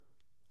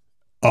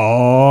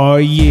Oh,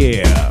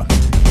 yeah.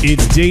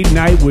 It's date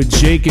night with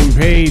Jake and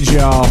Paige,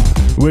 y'all,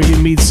 where you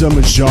meet some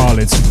of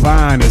Charlotte's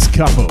finest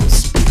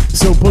couples.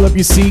 So pull up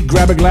your seat,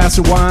 grab a glass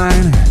of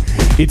wine.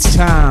 It's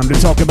time to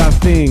talk about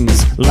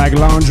things like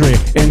laundry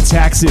and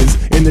taxes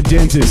and the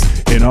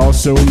dentist, and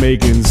also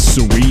making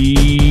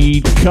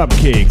sweet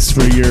cupcakes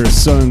for your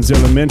son's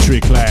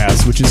elementary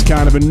class, which is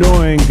kind of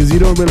annoying because you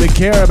don't really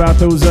care about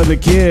those other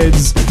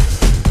kids.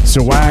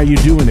 So why are you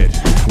doing it?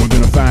 We're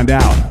going to find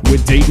out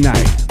with Date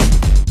Night.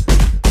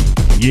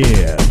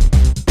 Yeah.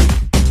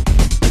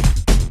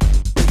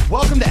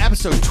 Welcome to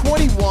episode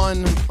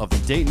 21 of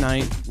the Date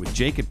Night with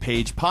Jake and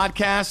Paige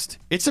podcast.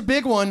 It's a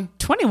big one.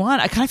 21?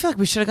 I kind of feel like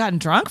we should have gotten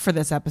drunk for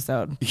this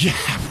episode. Yeah.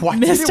 Why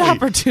Missed didn't we?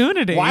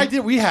 opportunity. Why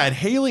did we had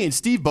Haley and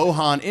Steve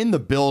Bohan in the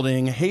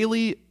building.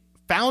 Haley,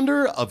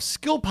 founder of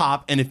Skill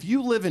Pop. And if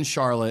you live in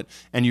Charlotte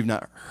and you've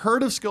not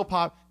heard of Skill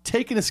Pop,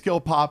 taken a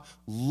Skill Pop,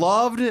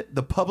 loved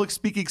the public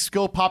speaking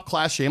Skill Pop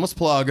class, shameless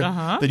plug,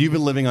 that you've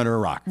been living under a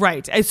rock.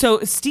 Right.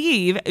 So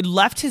Steve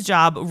left his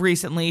job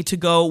recently to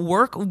go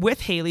work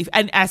with Haley,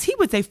 and as he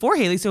would say, for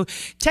Haley. So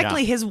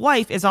technically his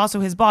wife is also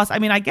his boss. I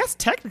mean, I guess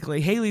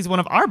technically Haley's one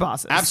of our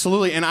bosses.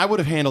 Absolutely. And I would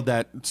have handled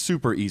that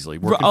super easily.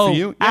 Working for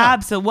you? Yeah.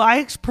 Absolutely. Well,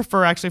 I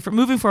prefer actually, for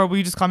moving forward, will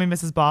you just call me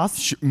Mrs.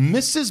 Boss?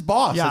 Mrs.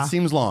 Boss. Yeah. That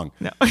seems long.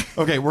 No.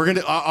 Okay,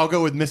 I'll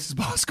go with Mrs.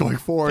 Boss going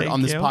forward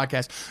on this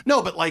podcast.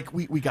 No, but like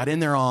we got in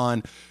there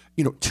on,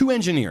 two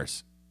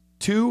engineers,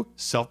 two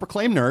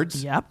self-proclaimed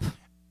nerds. Yep.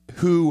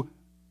 Who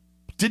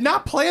did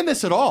not plan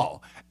this at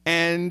all.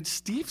 And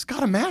Steve's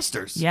got a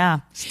master's.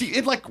 Yeah.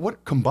 Steve,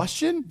 what,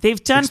 combustion?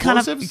 They've done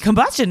Explosives? kind of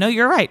combustion. No,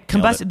 you're right.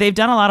 Combustion. They've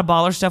done a lot of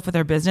baller stuff with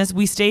their business.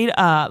 We stayed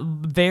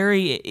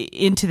very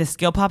into the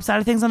Skill Pop side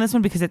of things on this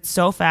one because it's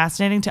so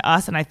fascinating to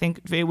us, and I think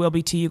it will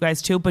be to you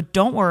guys too. But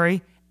don't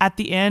worry. At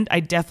the end,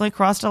 I definitely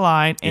crossed a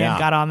line and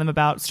got on them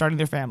about starting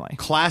their family.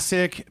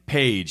 Classic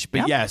Paige.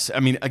 But yes, I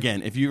mean,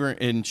 again, if you were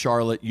in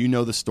Charlotte, you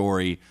know the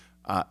story.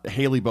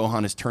 Haley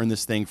Bohan has turned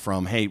this thing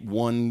from, hey,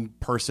 one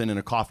person in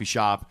a coffee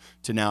shop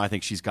to now I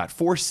think she's got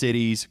 4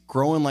 cities,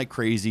 growing like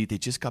crazy. They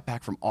just got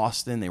back from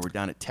Austin. They were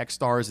down at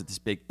Techstars at this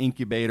big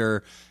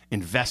incubator,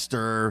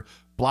 investor,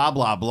 blah,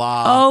 blah,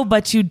 blah. Oh,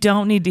 but you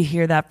don't need to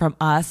hear that from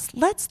us.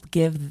 Let's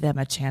give them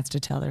a chance to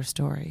tell their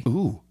story.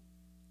 Ooh.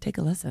 Take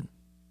a listen.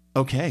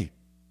 Okay.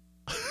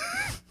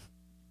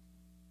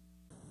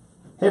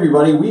 Hey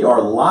everybody, we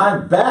are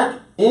live back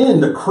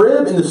in the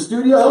crib, in the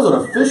studio. That was an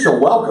official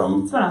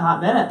welcome. It's been a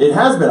hot minute. It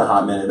has been a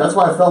hot minute. That's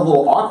why I felt a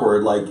little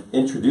awkward,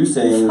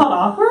 introducing... You felt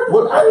awkward?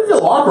 Well, I didn't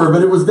feel awkward,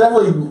 but it was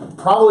definitely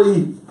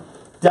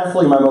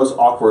my most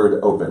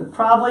awkward open.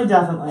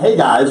 Definitely. Hey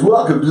guys,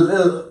 welcome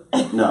to...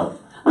 no.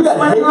 We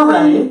got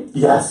Haley.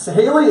 Yes,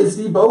 Haley and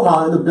Steve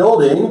Bohan in the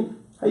building.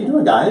 How you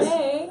doing, guys?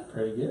 Hey.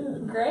 Pretty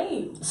good.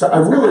 Great. So I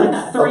really...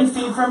 3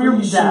 feet from your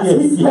desk.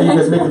 Yeah, you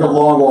guys making a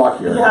long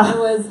walk here. Yeah.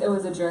 It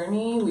was a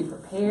journey. We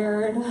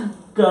prepared.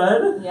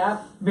 Good.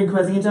 Yep. Been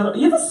quizzing each other.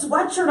 You have a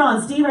sweatshirt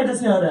on, Steve, I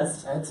just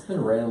noticed. It's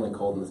been randomly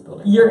cold in this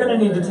building. You're going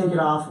to need to take it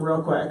off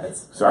real quick.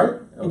 Sorry?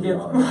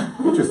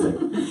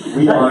 Interesting.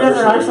 You guys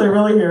are actually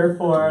really here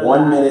for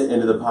 1 minute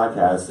into the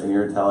podcast, and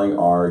you're telling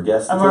our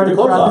guests to I'm take already the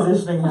clothes off.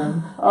 propositioning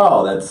him.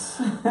 Oh,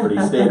 that's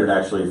pretty standard,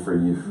 actually, for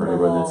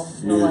anyone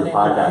that's new to the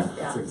podcast.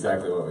 That's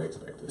exactly what we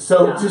expected.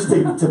 So, just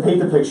to paint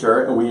the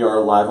picture, and we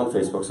are live on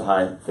Facebook, so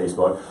hi,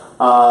 Facebook.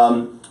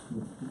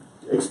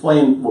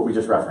 Explain what we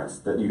just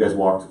referenced, that you guys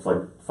walked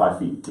 5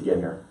 feet to get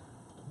here.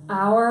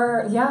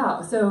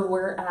 So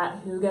we're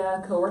at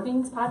Huga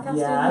Co-working's podcast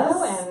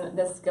studio, and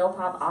the Skill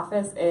Pop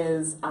office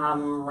is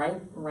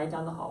right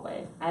down the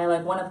hallway. I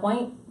want to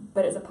point,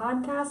 but it's a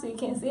podcast, so you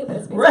can't see it, but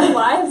it's basically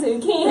live, so you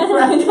can.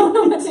 I don't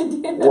know what to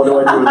do. What do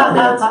I do with my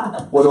hands?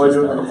 What do I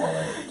do with the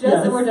hallway?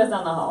 We're just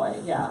down the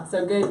hallway, yeah.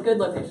 So good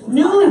location.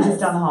 Newly just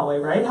down the hallway,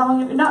 right? How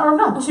long have you,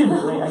 not too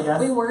newly, I guess.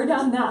 We were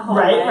down that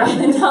hallway, right.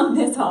 and down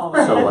this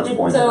hallway. So much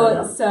point.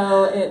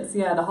 So it's,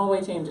 the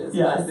hallway changes,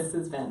 yes. but this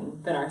has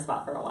been our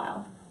spot for a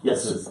while.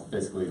 Yes. This is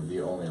basically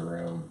the only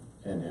room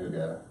in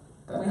Huga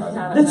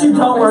that you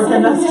don't work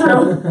in. That's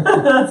true.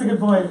 That's a good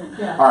point.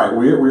 Yeah. All right,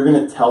 we're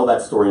going to tell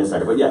that story in a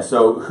second. But yeah,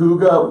 so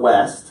Huga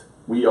West,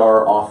 we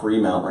are off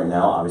Remount right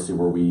now, obviously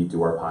where we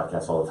do our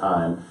podcast all the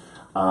time.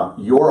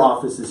 Your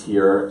office is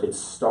here. It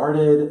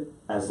started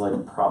as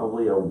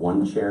probably a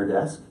 1-chair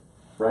desk,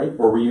 right?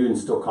 Or were you in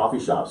still coffee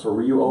shops? Or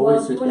were you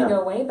always... Well, if you want to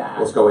go way back.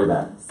 Let's go way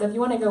back. So if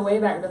you want to go way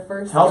back, the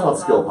first... Tell us about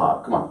Skill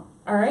Pop. Come on.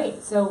 All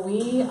right. So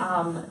we...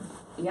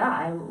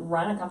 I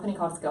run a company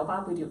called Skill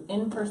Pop. We do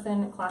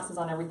in-person classes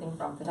on everything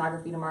from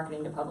photography to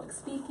marketing to public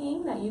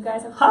speaking that you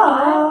guys have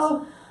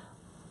taught.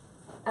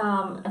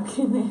 I'm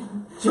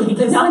kidding.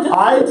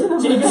 I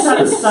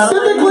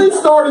specifically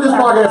started this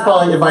podcast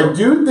calling if I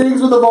do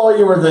things with the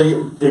volume or they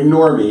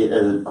ignore me,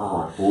 and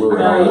blew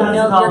it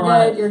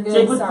out. You're good.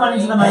 Jake was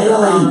pointing to the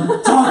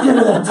microphone. Talking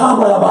to the top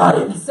of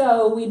the mic.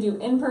 So we do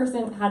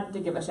in-person. Had to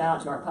give a shout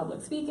out to our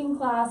public speaking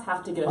class.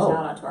 Have to give a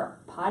shout out to our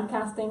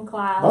podcasting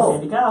class.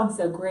 There you go.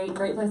 So great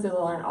places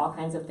to learn all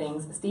kinds of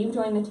things. Steve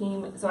joined the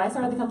team. So I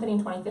started the company in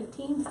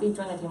 2015. Steve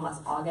joined the team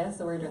last August.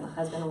 So we're doing the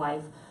husband and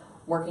wife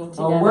working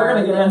together. Oh, we're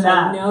gonna get into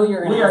that. I know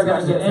you're gonna. We are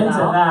gonna get into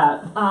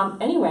that.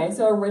 Anyway,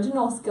 so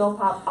original Skill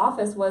Pop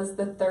office was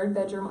the third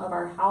bedroom of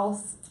our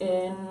house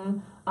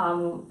in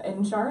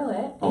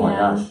Charlotte. Oh my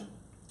gosh.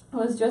 It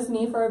was just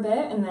me for a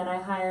bit, and then I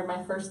hired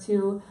my first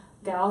two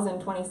gals in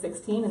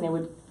 2016,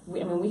 and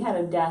we had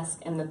a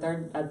desk in the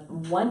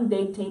one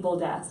big table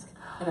desk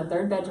in the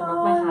third bedroom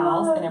of my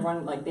house, and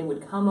everyone, like, they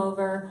would come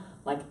over,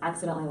 like,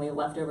 accidentally leave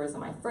leftovers in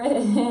my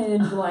fridge,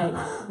 like,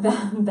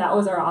 that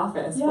was our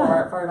office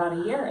for about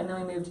a year, and then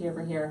we moved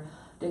over here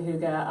to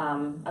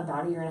Hygge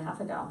about a year and a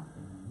half ago.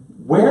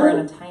 We were in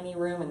a tiny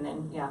room, and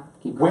then,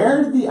 keep going.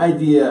 Where did the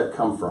idea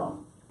come from?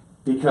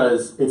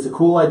 Because it's a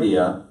cool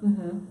idea,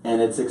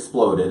 and it's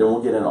exploded, and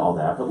we'll get into all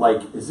that, but,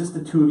 like, is this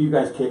the two of you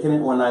guys kicking it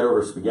one night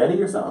over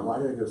spaghetti or something? Why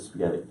did I go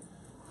spaghetti?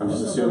 I'm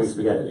just assuming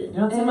spaghetti. You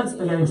don't seem like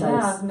spaghetti types.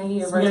 Yeah,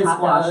 maybe over Spaghetti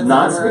squash. tacos.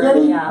 Not spaghetti?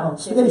 Yeah,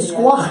 Spaghetti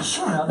squash.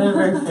 I don't know,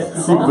 they're very fit.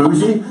 See,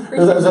 bougie?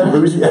 Is that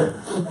bougie? Yeah.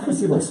 I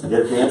see, like,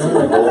 spaghetti fancy.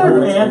 Like,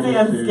 Fancy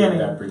and Food skinny.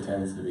 that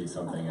pretends to be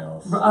something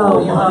else. Okay,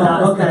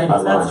 I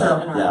that's love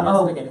true. that. Yeah.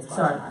 Oh, Spaghetti squash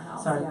sorry, in our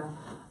house. sorry.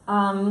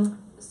 Yeah.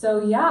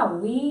 So yeah,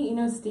 we,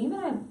 Steve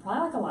and I,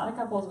 probably like a lot of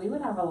couples, we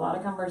would have a lot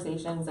of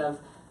conversations of,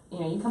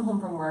 you come home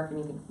from work and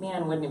you think,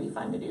 man, wouldn't it be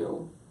fun to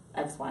do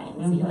X, Y,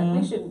 and Z?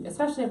 Like, we should,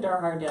 especially after our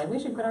hard day, like, we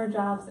should quit our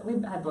jobs.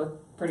 We've had both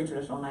pretty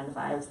traditional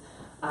 9-to-5s.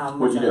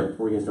 What'd you do? What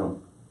were you guys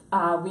doing?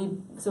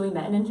 We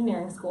met in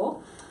engineering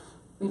school.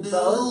 We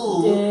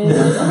both did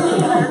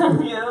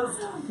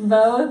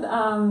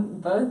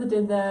both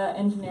did the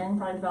engineering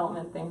product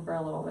development thing for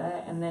a little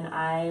bit, and then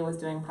I was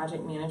doing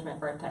project management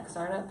for a tech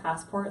startup,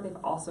 Passport. They've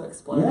also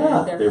exploded.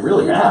 Yeah, They're they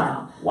really huge have.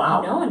 now.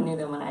 Wow. No one knew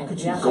them when I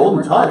Golden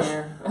worked touch.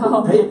 there.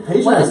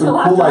 Paige has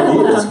some cool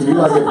ideas. Can you,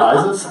 like,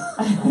 advise us?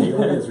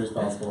 Haley is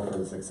responsible for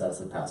the success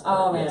of Passport.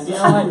 Oh man, Yes. you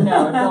know what?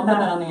 No, don't put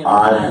that on the internet.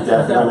 I'm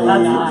definitely. That's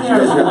You not.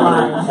 guys are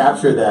going to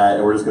capture that,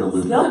 and we're just going to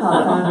loop Skill it.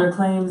 Pop founder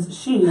claims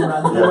she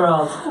runs the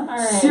world. All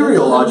right,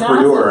 Serial this is a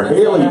entrepreneur, massive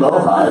Haley mistake.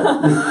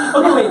 Mohad.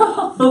 Okay,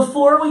 wait.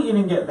 Before we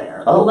even get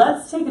there, Oh.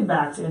 let's take it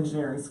back to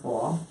engineering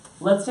school.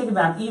 Let's take it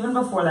back. Even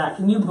before that,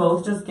 can you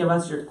both just give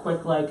us your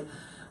quick, like,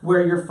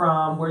 where you're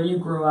from, where you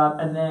grew up,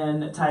 and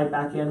then tie it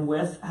back in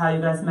with how you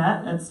guys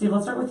met? And Steve,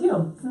 let's start with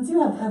you, since you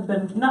have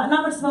been not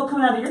much smoke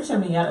coming out of your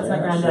chimney yet, as my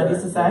granddad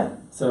used to say.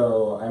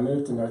 So I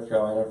moved to North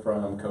Carolina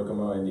from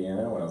Kokomo,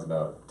 Indiana, when I was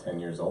about 10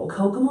 years old.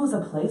 Kokomo's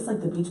a place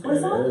like the Beach Boys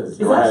It song? is.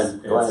 Go ahead.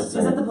 Is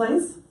it the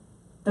place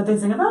that they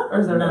sing about, or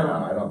is there No, another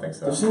one? I don't think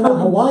so. They're singing about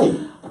Hawaii.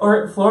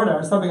 Or Florida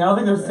or something. I don't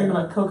think they're singing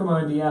about Kokomo,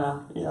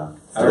 Indiana. Yeah.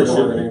 I don't They know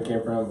should where the be. name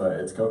came from, but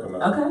it's Kokomo.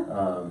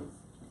 Okay.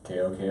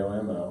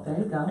 Kokomo. There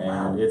you go.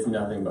 And it's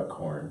nothing but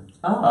corn.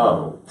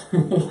 Oh.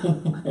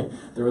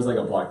 There was like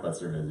a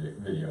Blockbuster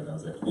video, and that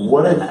was it.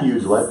 What a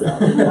huge letdown.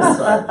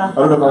 Sorry. I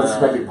don't know if I was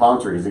expecting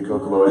palm trees in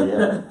Kokomo,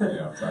 Indiana.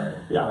 Yeah, sorry.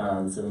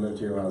 Yeah. So we moved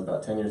here when I was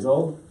about 10 years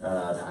old to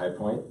High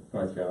Point,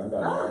 North Carolina,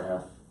 about an hour and a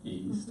half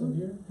east of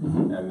here.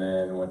 And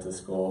then went to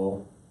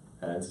school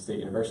at NC State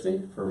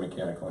University for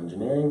mechanical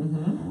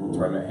engineering. That's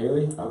where I met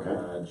Haley,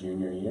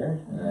 junior year.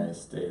 And I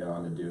stayed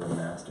on to do a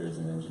master's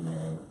in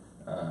engineering.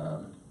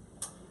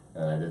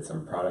 And I did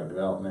some product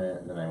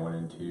development, and then I went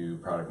into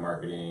product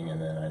marketing,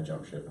 and then I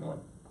jumped ship and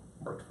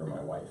worked for my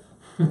wife.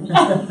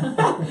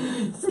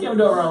 Skimmed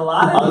over a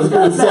lot. I was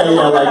going to say,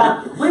 yeah,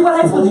 like, Wait, what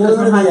high school did you go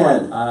to? in High the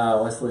Point?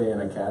 end.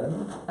 Wesleyan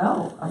Academy.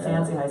 Oh, a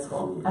fancy high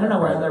school. I don't know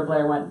where Heather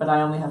Blair went, but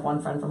I only have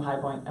one friend from High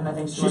Point, and I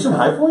think She's from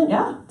High Point?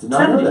 Yeah, Did not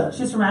know Trinity. that.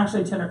 She's from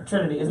actually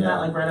Trinity. Isn't that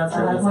like right outside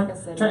High Trinity's Point? like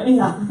a city. Trinity,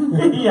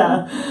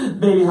 yeah, yeah,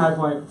 baby High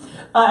Point.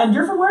 And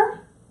you're from where?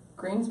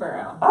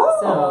 Greensboro. Oh,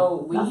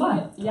 so we not far.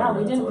 we 20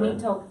 minutes didn't away. meet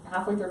till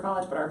halfway through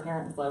college, but our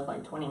parents live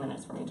like 20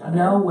 minutes from each other.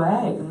 No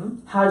way.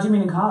 How'd you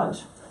meet in college?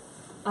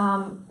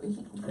 Don't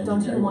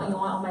you want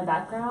all my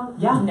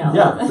background? Yeah. No.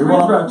 Yeah, we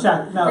Greensboro, want,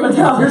 check. No, Here's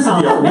here's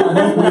the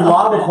deal. We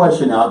lob a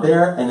question out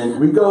there, and then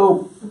we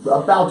go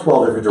about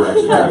 12 different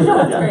directions. That's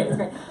great. That's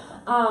great.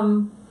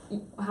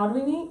 How do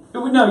we meet?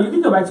 No, you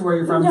can go back to where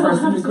you're from No,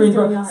 first. I'm just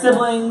Greensboro. doing it hard.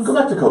 Siblings. Go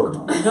back to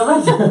Kokomo. Go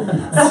back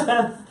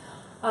to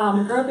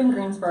Grew up in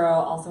Greensboro.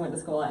 Also went to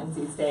school at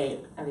NC State.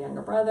 I have a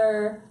younger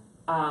brother.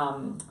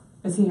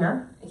 Is he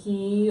here?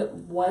 He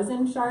was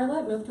in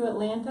Charlotte, moved to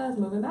Atlanta, is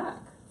moving back.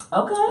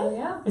 Okay. So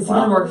yeah. Is he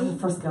going to work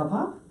for Skill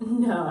Pop?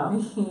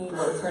 No, he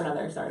works for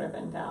another startup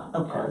in town.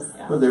 Of course.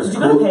 Yeah. But there's Did you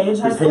go to Page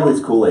High there's School?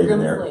 Haley's Kool-Aid in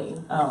there.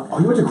 Grimsley. Oh, okay. Oh,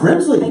 you went to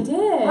Grimsley? I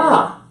did.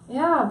 Ah.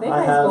 Yeah, big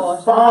I high school.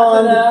 have Shout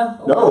out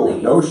fun. to the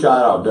Whirlies. No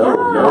shout out. No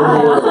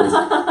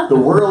Whirlies. The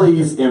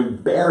Whirlies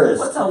embarrassed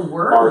What's a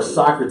Whirly? our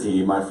soccer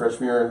team my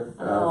freshman year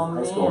Oh, of high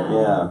man. school.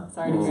 Yeah.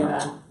 Sorry to hear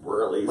that.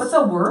 Whirlies. What's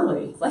a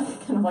whirly? It's like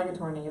kind of like a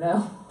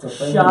tornado. It's a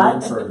thing Shut-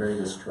 named for a very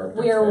destructive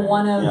We are thing.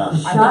 one of Yeah. I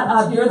Shut think,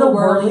 up, two you're the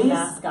Whirly Whirlies?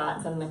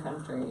 mascots in the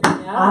country.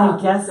 Yeah, I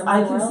guess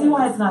I can see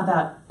why it's not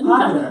that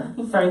popular,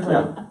 frankly.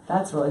 Yeah.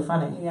 That's really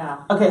funny. Yeah.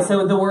 Okay, yeah.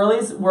 so the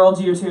Whirlies whirled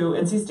you to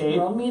NC State.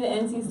 Rolled me to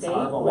NC State.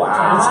 Horrible. Wow.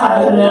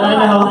 I know, I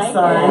I'm like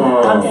sorry. it.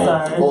 I'm Oh,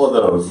 sorry. full of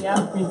those.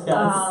 Yep.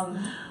 Yes.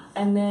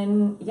 And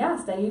then,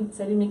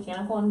 studied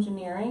mechanical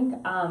engineering.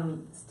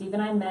 Steve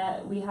and I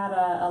met. We had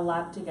a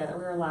lab together.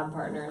 We were lab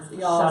partners.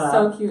 Y'all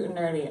so cute and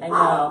nerdy. I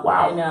know.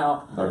 Wow. I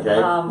know.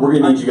 Okay. We're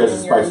going to need you guys to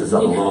spice this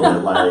up a little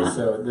bit. Like,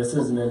 So this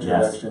is an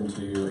introduction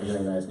to Haley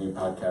and I's new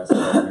podcast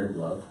called Nerd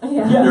Love.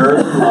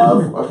 Nerd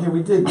Love. Okay,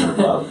 we did Nerd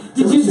Love.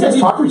 Did you guys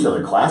talk to each other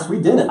in class? We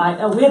didn't.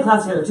 We had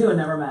class together too and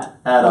never met.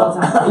 At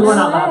we were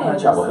not lab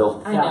partners. Chapel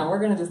Hill. I know. We're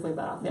going to just leave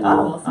that off.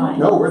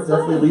 No, we're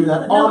definitely leaving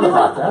that on the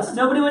podcast.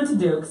 Nobody went to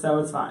Duke, so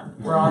it's fine.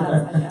 We're all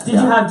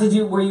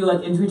good. Were you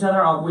like into each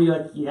other? Or were you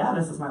like, yeah,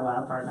 this is my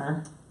lab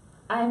partner?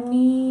 I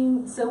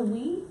mean, so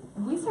we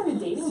started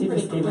dating she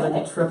pretty just gave quick. me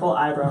like a triple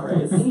eyebrow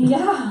raise.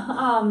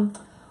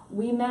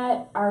 We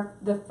met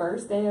the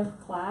first day of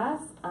class.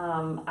 We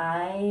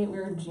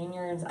were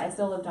juniors. I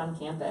still lived on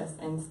campus,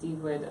 and Steve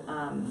would.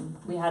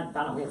 We had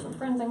found out we had some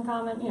friends in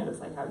common. You know,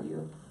 just like how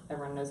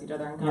everyone knows each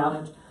other in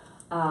college.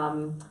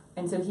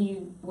 And so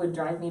he would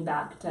drive me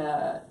back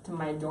to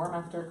my dorm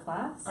after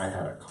class. I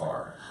had a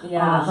car.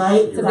 Yeah,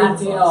 right? It's a big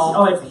deal.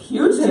 Oh, it's a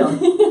huge deal.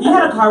 He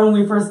had a car when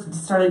we first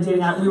started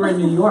dating. We were in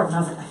New York, and I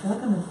was like, I feel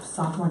like I'm a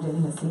sophomore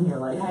dating a senior.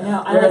 Like, I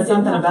know. There is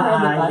something about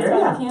the bus here.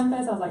 on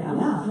campus. I was like, I'm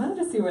gonna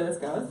just see where this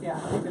goes. Yeah,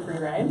 take the free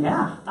ride.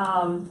 Yeah.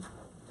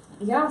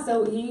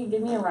 So he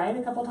gave me a ride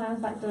a couple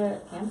times back to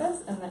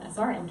campus, and then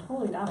I'm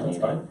totally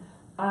dominating.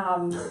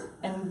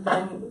 And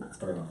then.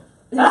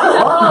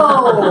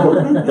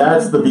 Oh,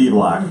 that's the B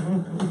block.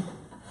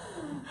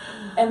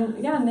 And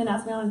then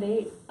asked me on a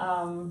date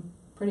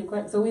pretty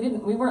quick. So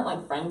we weren't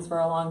like friends for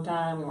a long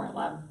time. We weren't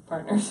lab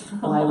partners for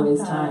a long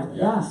time.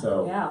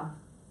 So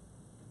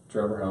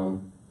drove her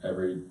home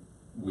every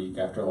week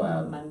after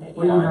lab. Monday.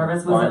 Were you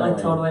nervous? Was it like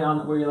totally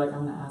on? Were you like,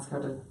 I'm gonna ask her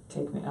to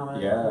take me?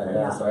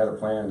 Yeah. So I had a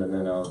plan, and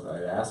then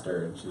I asked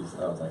her, and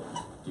I was like,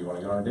 do you want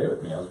to go on a date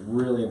with me? I was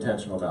really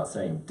intentional about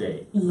saying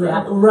date.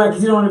 Yeah, right,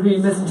 because you don't want to be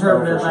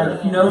misinterpreted.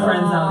 No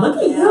friends now. Look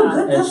at you,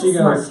 good. And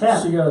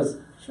she goes,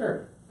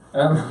 sure.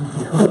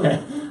 Okay,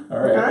 all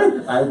right.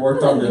 Okay. I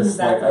worked on this.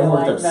 I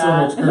worked up so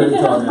much courage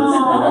on this, and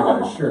I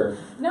got a sure.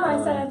 No, I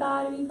said I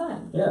thought it'd be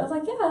fun. Yeah. I was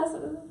like,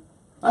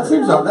 that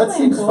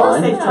seems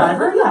fine. Safe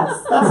driver,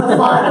 yes. That's a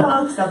fine.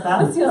 I'll accept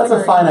that. That's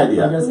a fine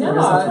idea. I guess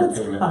that's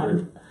your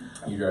payment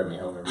for you drive me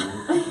home every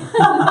week.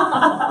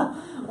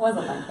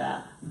 Wasn't like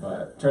that.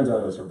 But turns out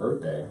it was her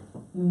birthday.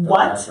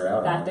 What?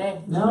 That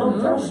day. No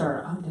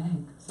pressure. Oh,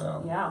 dang.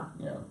 So, yeah.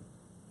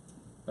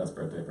 Best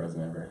birthday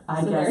present ever.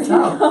 I guess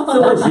so.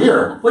 So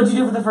what'd you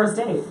do for the first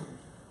date?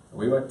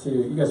 We went to,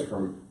 you guys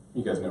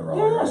know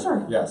Raleigh, Yeah, right?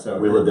 sure. Yeah, so.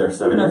 We lived there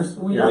 7 years.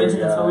 We went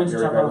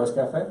to Carlos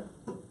Cafe?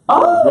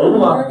 Oh!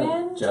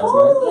 Morgan?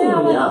 Totally.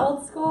 Yeah,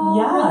 old school.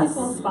 Yes. Really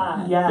cool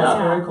spot. Yes,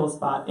 very cool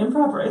spot.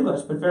 Improper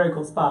English, but very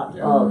cool spot.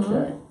 Yeah.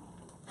 Okay.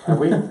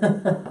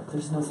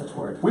 There's no such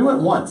word. We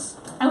went once.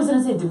 I was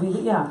gonna say, did we?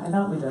 Yeah, I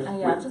thought we did.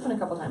 I've just been a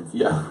couple times.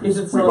 Yeah. Is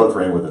it we so? both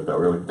ran with it though.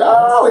 We were like,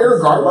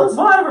 irregardless.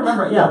 Well, I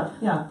remember. Yeah.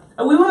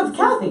 And we went with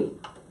Kathy.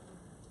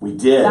 We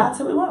did. That's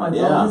who we went with.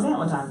 Yeah. We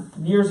one time.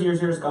 Years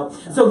ago.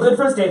 So good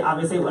first date.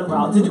 Obviously it went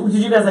well. Did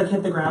you guys like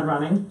hit the ground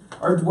running,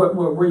 or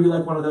were you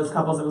like one of those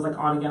couples that was like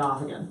on again,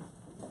 off again?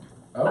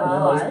 Oh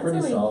no, it was pretty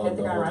I'd say we solid hit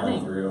the the whole ground time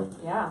running. through.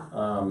 Yeah.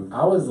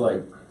 I was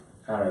like,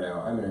 I don't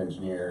know. I'm an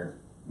engineer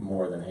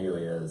more than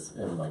Haley is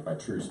in like my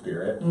true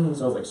spirit.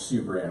 So I was like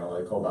super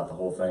analytical about the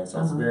whole thing. So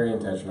I was very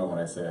intentional when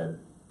I said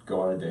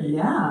go on a date.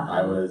 Yeah. I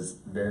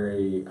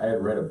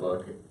had read a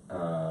book in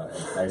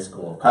high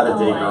school. How to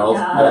date girls.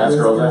 How to ask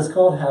girls. It was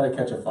called How to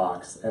Catch a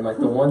Fox. And like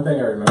the one thing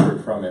I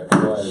remembered from it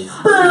was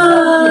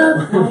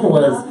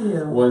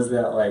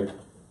that like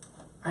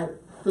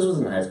this was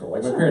in high school.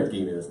 Like my parents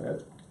gave me this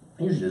and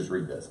you should just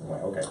read this. I'm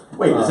like, okay.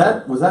 Wait, was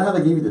that how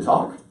they gave you the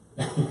talk?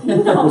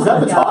 Was that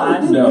the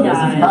talk? No.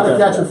 How to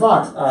Catch a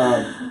Fox?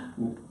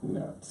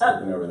 No,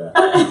 skipping over that.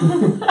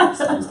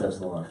 3 steps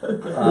along.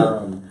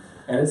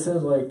 And it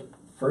says like,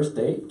 first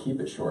date, keep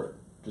it short.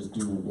 Just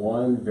do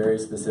one very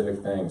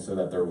specific thing so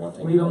that they're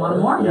wanting We even want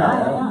more.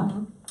 Yeah.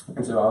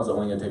 And so I was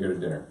only going to take her to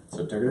dinner. So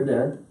I took her to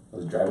dinner. I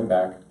was driving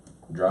back,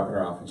 dropping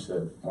her off, and she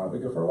said, why don't we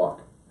go for a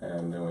walk?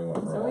 And then we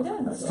went for a walk. So we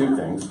did. That's 2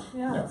 things.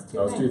 Yeah, that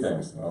was 2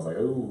 things. And I was like,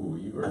 oh,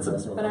 you were messing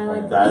with But my I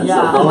plan. like That's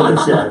Yeah. a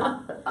bonus shit.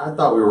 I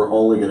thought we were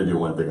only going to do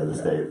one thing on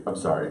this date. I'm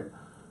sorry.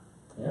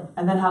 Yeah.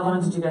 And then how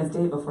long did you guys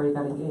date before you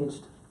got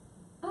engaged?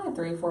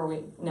 3-4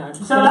 weeks. No,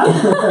 just Shut up.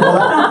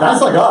 Well,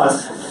 that's like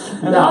us.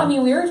 No, I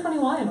mean we were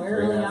 21. We were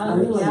really 3.5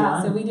 young. years.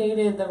 Yeah, so we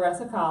dated the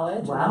rest of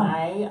college. Wow.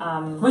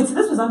 And Wait, so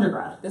this was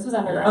undergrad? this was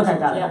undergrad. Okay,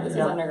 got it. Yeah, this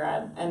Yeah. was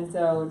undergrad. And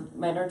so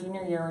our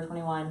junior year, we were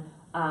 21.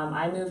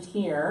 I moved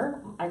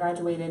here. I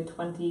graduated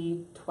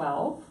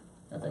 2012.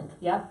 I think.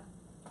 Yep,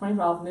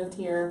 2012. Moved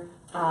here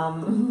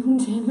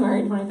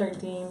January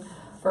 2013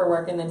 for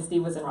work, and then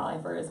Steve was in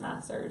Raleigh for his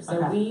master's.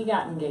 So we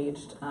got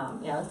engaged. It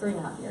was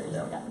 3.5 years.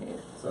 Yeah. We got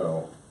engaged.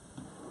 So.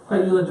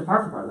 But you lived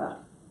apart for part of that.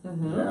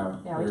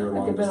 Yeah, we were took a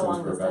long good bit of distance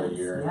long for about a distance.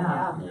 year.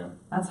 Yeah.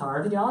 That's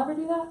hard. Did y'all ever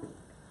do that?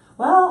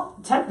 Well,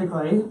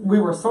 technically, we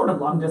were sort of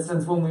long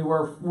distance when we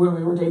were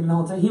dating the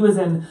whole time.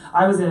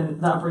 I was in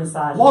the Upper East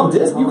Side. Long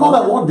distance? You call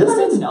that long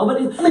distance? No, but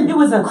it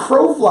was a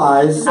crow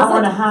flies. hour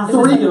and a half.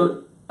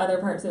 3. other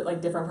parts of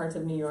like different parts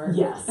of New York.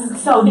 Yes.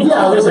 So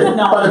Yeah, I was gonna say,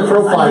 not- by the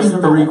crow flies I'm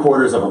being dramatic.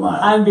 3/4 of a mile.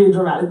 I'm being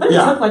dramatic, but it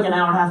Yeah. took like an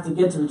hour and a half to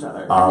get to each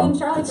other. I mean,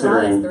 Charlotte to Raleigh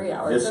is considering 3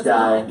 hours. this so it's guy-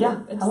 not like- Yeah.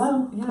 it's-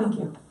 Hello. Yeah. Thank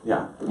you.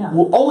 Yeah. Yeah.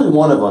 Well, only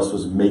one of us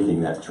was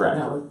making that trek.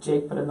 No,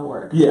 Jake put in the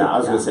work. Yeah, I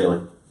was gonna say,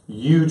 like,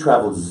 you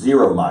traveled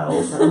 0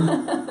 miles.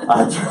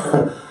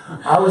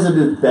 I was in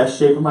the best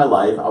shape of my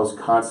life. I was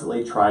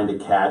constantly trying to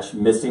catch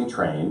missing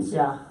trains.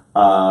 Yeah.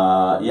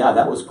 Yeah,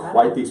 that was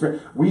quite the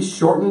experience. We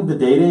shortened the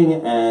dating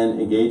and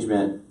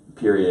engagement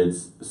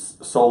periods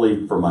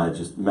solely for my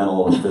just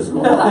mental and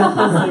physical Stop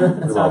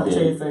well-being.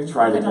 chasing.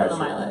 Trying to Depends catch on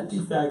the you. mileage.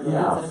 Exactly.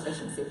 Yeah. It's an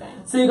efficiency thing.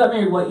 So you got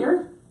married what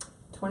year?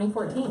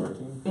 2014.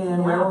 14.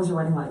 And where was your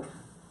wedding like?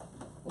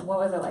 What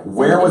was it like?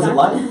 Where was it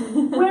like?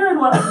 Where and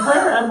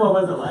what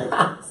was it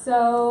like?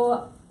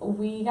 So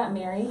we got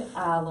married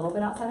a little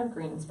bit outside of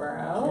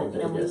Greensboro. Okay,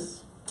 You know, we-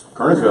 Vegas.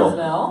 Kernersville.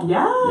 Kernersville.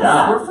 Yes,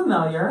 Yeah. we're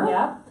familiar.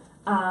 Yep.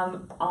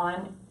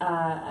 On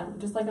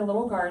just like a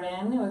little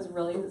garden. It was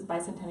really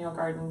Bicentennial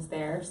Gardens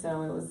there,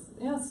 so it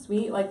was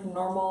sweet, like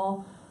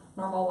normal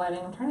wedding.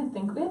 I'm trying to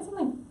think. We had some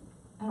like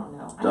I don't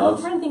know. I'm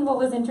Doves? trying to think what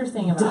was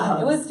interesting about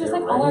it. It was just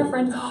It like all our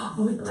rained. friends.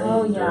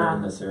 Rained yeah.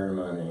 during the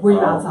ceremony. Were you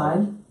Oh.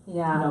 outside?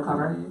 Yeah. No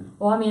cover.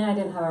 Well, I mean, I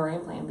didn't have a rain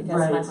plan because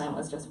my Right. plan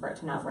was just for it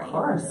to not rain.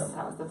 course.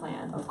 That was the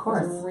plan. Of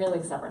course. I was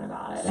really stubborn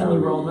about it. And you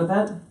rolled with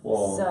it?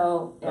 Well,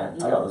 So yeah,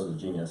 I thought this was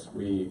genius.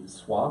 We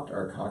swapped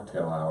our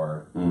cocktail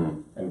hour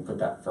Mm. and put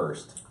that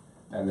first.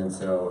 And then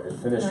so it it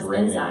finished was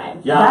raining. inside.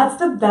 Yeah. That's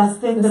the best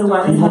thing that a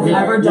wedding People has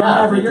get- ever done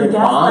yeah, ever. they Your get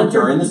guests bombed like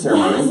your- during the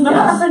ceremony. Yes, remember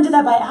Yes. our friend did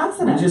that by We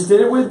accident. just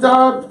did it with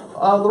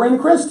Lorraine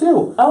and Chris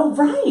too. Oh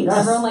right. Yes.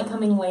 Everyone like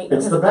coming late It's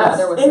because the the best.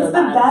 weather was It's so the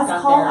bad. best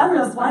Got call there ever.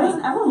 first Why thing.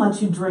 doesn't everyone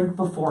let you drink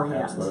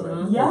beforehand? Absolutely.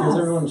 Mhm. It Yes. gives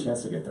everyone a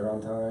chance to get there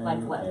on time. like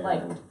and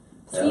like yeah,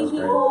 see it was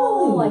great.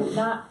 people like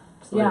not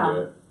That's the way to do yeah.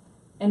 it.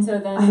 And so I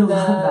then love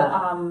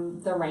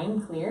that. the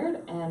rain cleared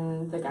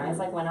and the guys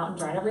like went out and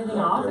dried everything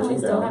Yeah, off and we everything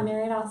still down. got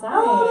married outside.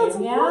 Oh, that's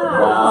yeah.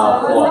 wonderful.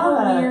 Wow, So it was like cool.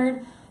 a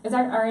weird. It's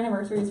our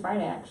anniversary is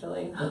Friday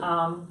actually.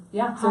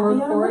 Yeah. So Happy we're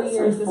 4 anniversary.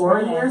 years. This 4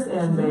 Friday. years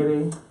in, Mhm.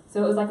 baby.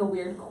 So it was like a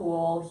weird,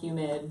 cool,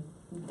 humid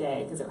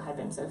day because it had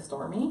been so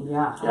stormy.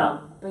 Yeah. Yeah.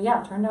 But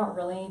yeah, it turned out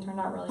really,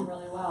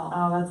 really well.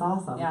 Oh, that's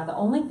awesome. Yeah, the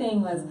only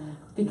thing was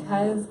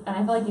because, and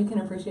I feel like you can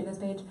appreciate this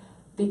page,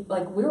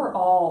 like we were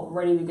all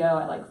ready to go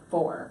at like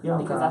 4 Yeah,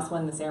 because okay. that's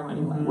when the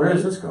ceremony was. Where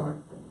is this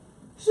going?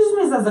 She just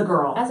means as a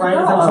girl, As a right?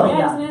 girl, Essentially,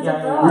 yeah, just means as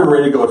a girl. We were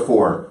ready to go at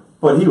 4,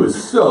 but he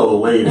was so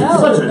late. He's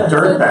such a so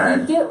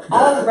dirtbag. you get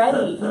all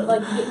ready, you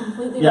get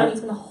completely Yeah. ready,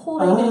 spend the whole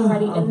day getting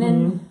ready, and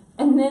mhm.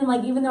 then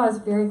like even though I was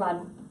very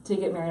glad to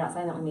get married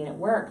outside and that we made it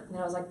work, then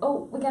I was like,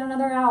 oh, we got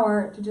another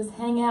hour to just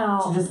hang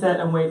out. To just sit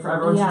and wait for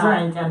everyone to Yeah.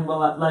 drink, and we'll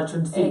let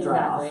your seat dry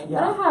off. Exactly. Yeah.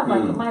 But I have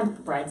like Hmm. my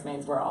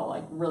bridesmaids were all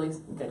like really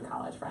good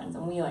college friends,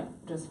 and we like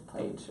just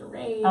played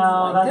charades.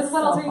 Oh, like, that's because what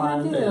so else are you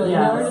gonna fun. do? Yeah. You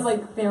know, we're Yes. just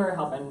like they were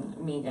helping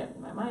me get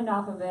my mind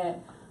off of it.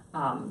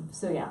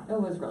 So yeah,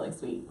 it was really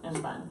sweet and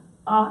fun.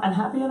 And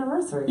happy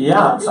anniversary.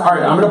 Yeah. So, all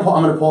right. I'm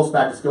gonna pull us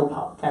back to Skill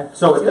Pop. Okay.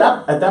 So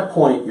at that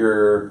point,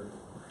 you're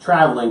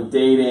traveling,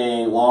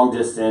 dating, long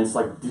distance.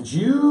 Like, did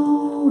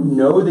you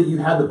know that you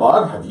had the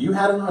bug? Have you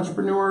had an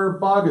entrepreneur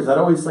bug? Has that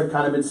always like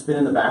kind of been spinning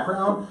in the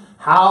background?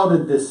 How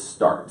did this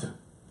start?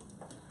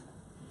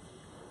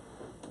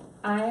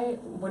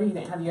 What do you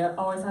think? Have you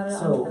always had an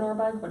So, entrepreneur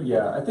bug? What do you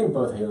Yeah, I think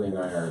both Haley and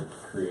I are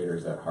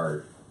creators at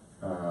heart.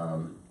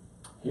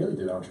 Haley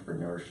did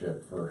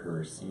entrepreneurship for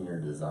her senior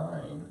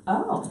design.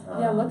 Oh. think?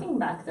 Yeah, looking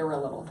back, there were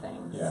little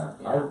things. Yeah,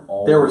 yeah. I've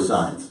always, There were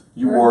signs.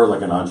 You wore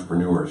like an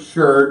entrepreneur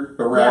shirt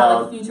Yeah,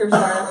 around. like future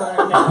startup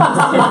owner. No,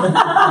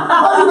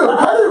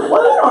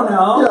 I don't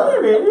know.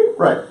 Yeah. Maybe.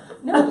 Right.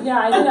 no, yeah,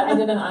 I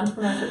did an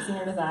entrepreneurship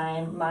senior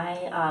design.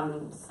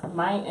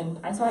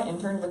 So I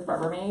interned with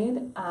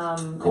Rubbermaid,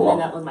 Cool. and then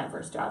that was my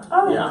first job.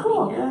 Oh, Yeah.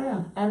 cool. Being Yeah, here.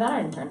 yeah. And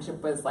that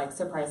internship was like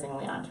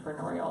surprisingly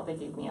entrepreneurial. They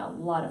gave me a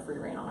lot of free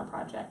reign on a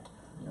project.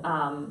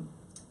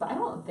 But I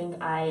don't think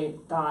I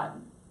thought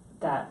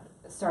that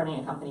starting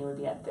a company would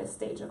be at this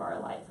stage of our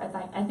life.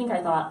 I think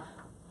I thought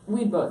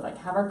we'd both like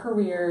have our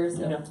careers,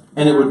 you Yeah. know.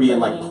 And it would be in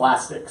like marketing.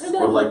 plastics It'd be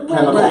or like like way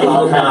chemical later.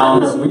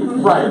 compounds.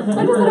 Right. I just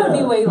thought it would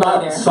be way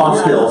Not later. soft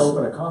We skills.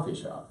 open a coffee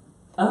shop.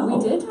 Oh. We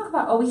did talk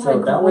about. We had So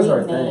a that was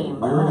our great thing. name.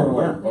 We were gonna Oh,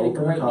 like yeah. We had a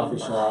open a great coffee name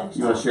for shop. it.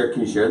 You want to share?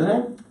 Can you share the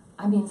name?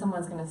 I mean,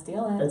 someone's gonna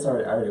steal it. It's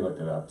already. I already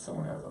looked it up.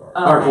 Someone has it already.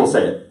 Oh. All right, we'll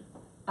say it.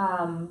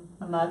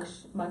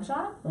 Mugshot.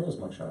 I think it was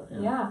Mugshot. Yeah.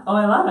 Yeah. Oh,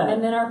 I love it.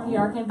 And then our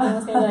PR campaign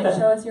was gonna be like,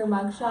 show us your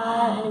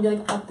mugshot, and it'd be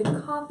like up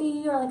the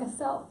coffee or like a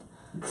self.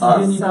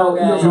 Then you so go-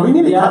 good. So we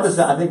need to cut Yes. this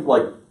out. I think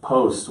like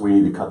post, we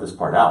need to cut this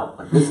part out.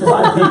 Like this is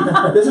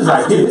IP. This is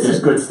IP. This is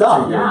good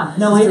stuff. Yeah.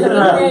 No, It's we a could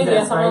great have idea.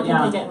 this, Someone right? can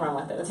Yeah. take it and run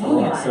with it. It's Dang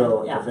totally it. fine.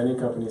 So yeah. if any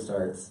company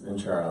starts in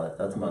Charlotte,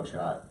 that's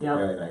Mugshot. Yep.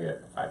 Haley and I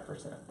get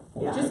 5%.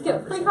 Yeah. Just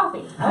get free coffee.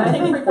 And I I would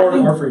take think free coffee.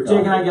 Or free Jake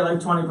and I coffee. get like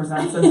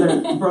 20% since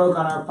it broke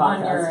on our On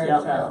podcast. your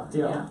Yep. show.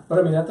 Deal. Yeah. But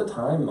I mean, at the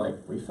time, like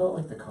we felt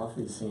like the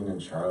coffee scene in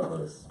Charlotte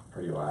was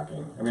pretty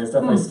lacking. I mean, it's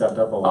definitely stepped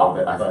up a little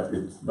bit, but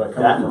it's but that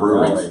and coming from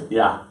breweries. Raleigh,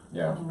 Yeah.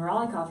 yeah. And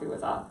Raleigh coffee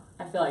was up.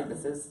 I feel like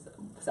this is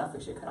stuff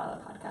we should cut out of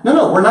the podcast.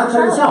 No, we're not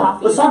cutting this Charlotte out.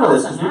 coffee Let's talk about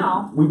this. awesome 'Cause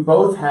now. we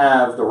both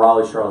have the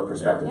Raleigh-Charlotte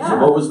perspective. Yeah. So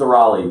what was the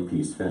Raleigh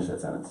piece? Finish that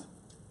sentence.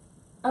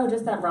 Oh,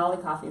 just that Raleigh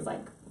coffee is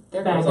like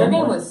their Bang. game was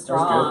That was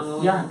strong good.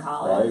 when we were in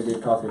college. Raleigh,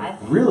 good coffee. I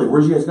think Really?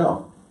 Where'd you guys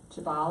go?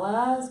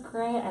 Chibala is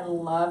great. I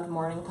loved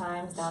morning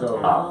times downtown. So-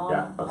 Oh,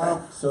 yeah, okay.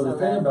 So the so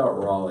thing good.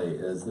 about Raleigh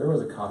is there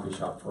was a coffee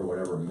shop for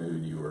whatever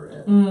mood you were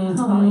in,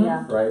 Oh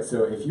yeah. right?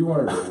 So if you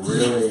wanted a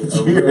really nice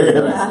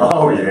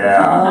Oh,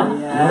 yeah. You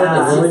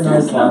wanted a really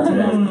nice latte,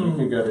 Mm. you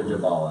could go to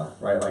Jabala,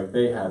 right? Like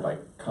they had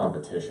like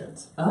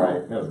competitions, right?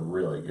 And it was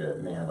really good,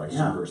 and they had like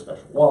Yeah. super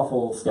special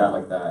waffles, stuff Yeah.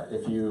 like that.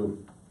 If you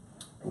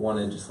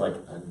wanted just like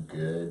a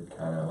good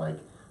kind of like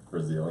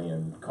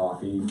Brazilian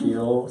coffee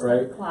feel,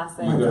 right?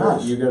 Classic. my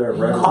gosh. You go to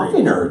Rotary.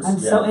 Coffee nerds. I'm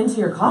so Yeah. into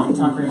your coffee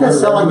talk right You guys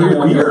now. sell like Rotary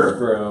new on beer.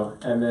 Hillsborough,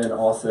 and then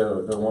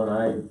also the one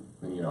I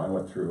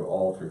went through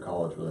all through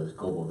college was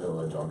Global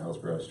Village on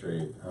Hillsborough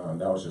Street.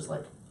 That was just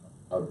like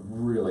a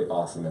really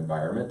awesome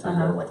environment to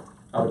go. Like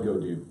I would go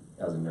do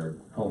as a nerd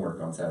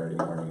homework on Saturday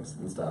mornings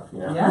and stuff. You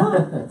know. Yeah.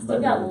 You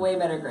But got then- way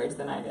better grades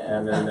than I did.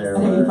 and then there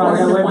You was probably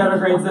got way better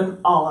grades than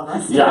all of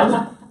us.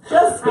 Yeah. Just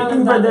I was speaking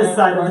for not this doing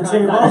side of work the on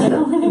table. Saturday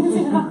mornings,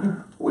 yeah.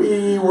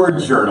 We were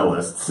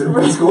journalists in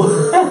school.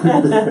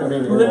 I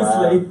mean,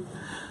 Loosely.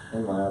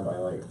 in lab, I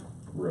like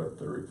wrote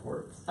the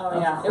reports. Oh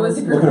Of yeah, it was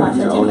a course group you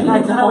project. were. Didn't I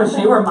you? kind of wish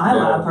you were my No.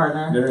 lab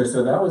partner. No,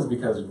 so that was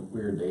because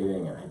we were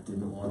dating, and I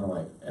didn't want to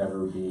like ever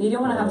be. You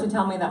didn't want to have to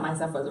tell me that my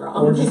stuff was wrong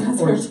Or just,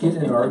 because or we're just get in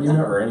an dating. argument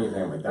or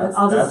anything like that.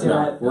 I'll just that's do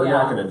not. it. We're Yeah.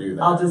 not going to do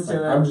that. I'll just do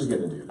Like, it. I'm just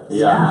going to do this.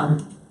 Yeah.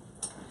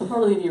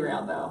 Totally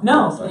derailed though.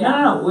 No,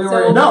 Yeah. no. We So-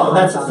 were. No,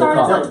 that's Sorry,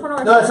 no, sorry, no,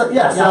 sorry. that's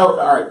yeah. So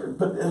all right,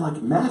 but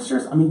like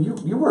masters. I mean,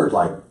 you were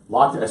like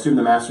locked. I assume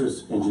the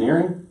masters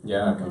engineering.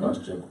 Yeah,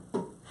 combustion.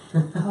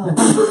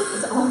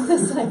 It's all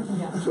this like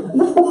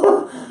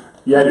yeah.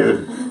 Yeah,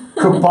 dude.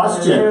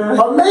 Combustion.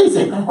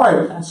 Amazing. All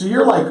right, so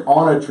you're like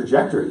on a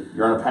trajectory.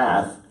 You're on a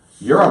path.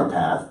 You're on a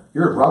path.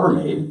 You're a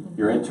Rubbermaid.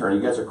 You're an intern.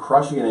 You guys are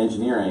crushing it in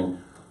engineering.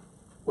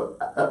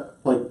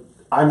 Like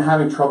I'm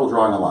having trouble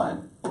drawing a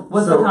line.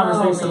 What's So- the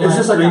conversation? It's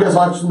just like, are you guys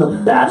watching The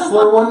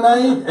Bachelor one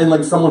night and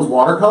like someone's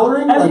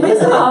watercoloring? Like,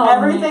 Everything, Oh,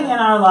 everything man. in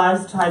our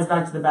lives ties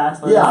back to The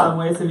Bachelor Yeah. in some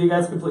way. So if you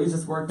guys could please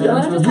just work that Yeah. You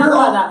want into to it. just talk You're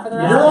about on- that for the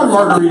rest You're of on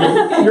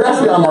Margarita. You're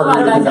actually on Margarita.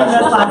 Well, that's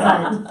Confessions last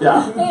right now. night.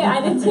 Yeah. Hey,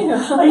 I did too.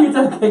 Oh, you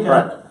did okay, good.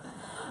 Right.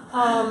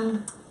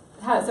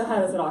 So how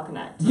does it all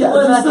connect? Yeah,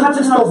 Well, just, like, have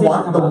the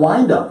conversation come the up.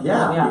 wind up,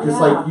 yeah. Yeah. Because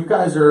Yeah. like you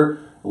guys are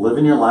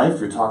living your life.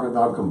 You're talking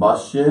about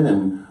combustion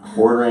and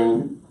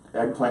ordering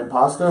eggplant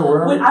pasta or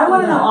whatever. Wait, I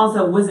want to Yeah. know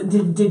also, was it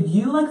did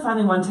you like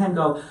finally one time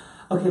go,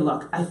 okay,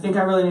 look, I think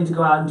I really need to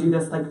go out and do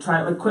this, like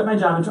try like quit my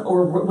job, and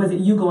or was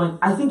it you going,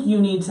 I think you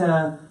need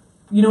to,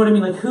 you know what I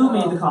mean, like who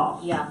made the call?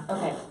 Yeah.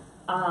 Okay.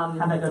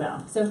 How'd that go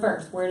down? So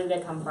first, where did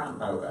it come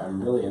from?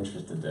 I'm really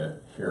interested to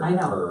hear I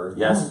know. her.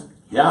 Yes.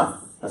 Yeah.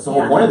 That's the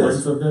whole Yeah. point of Words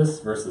this. of this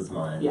versus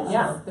mine. Yeah.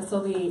 Yeah, this will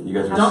be. You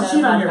guys are- Don't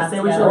cheat on her. Say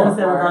what you're going to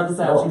say regardless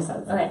of what she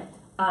says. Okay.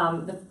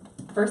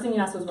 The first thing you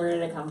asked was where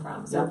did it come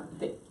from? So,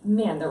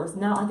 man, there was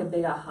not like a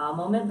big aha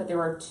moment, but there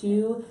were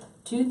two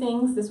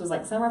things. This was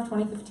like summer of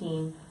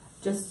 2015.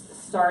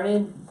 Just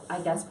started, I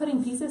guess,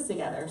 putting pieces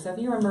together. So if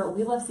you remember,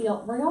 We Love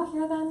CL. Were y'all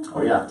here then?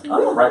 Oh yeah. 2015? Oh,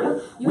 yeah. Right.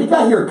 You We were got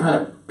there? here kind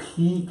of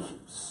peak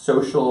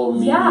social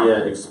media Yeah.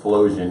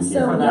 explosion So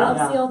here. We Yeah. Love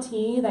Yeah.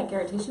 CLT that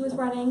Garrett Tishy was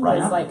running Right.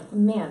 was like,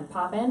 man,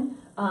 poppin'.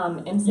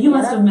 And You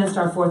must Sierra- have missed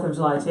our 4th of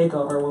July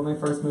takeover when we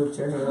first moved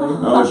here, Haley.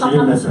 No, she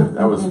didn't miss it.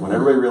 That was when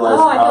everybody realized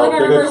Oh, I feel how like I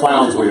big remember of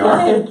clowns we are.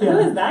 saying, Who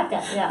is that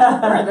guy? Yeah,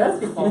 who are those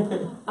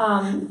people?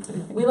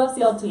 We Love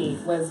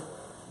CLT was,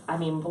 I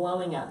mean,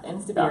 blowing up.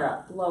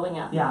 Instabira, blowing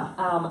up. Yeah.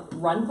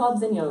 Run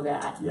clubs and yoga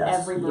at Yes.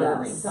 every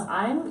brewery. Yes. So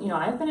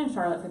I've been in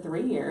Charlotte for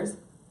 3 years.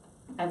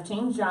 I've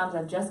changed jobs.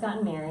 I've just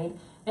gotten married.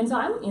 And so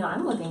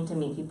I'm looking to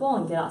meet people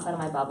and get outside of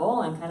my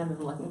bubble and kind of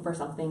been looking for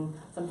something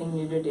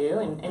new to do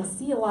and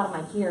see a lot of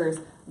my peers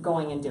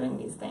going and doing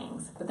these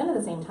things. But then at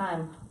the same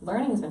time,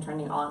 learning has been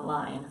trending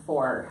online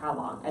for how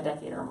long? A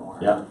decade or more.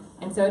 Yeah.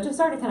 And so it just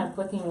started kind of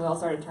clicking, wheels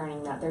started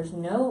turning that there's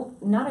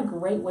not a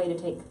great way to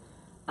take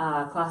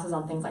classes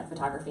on things like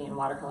photography and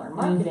watercolor and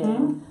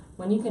marketing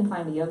when you can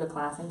find a yoga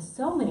class in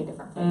so many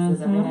different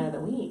places every night of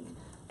the week.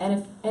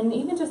 And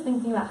even just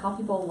thinking about how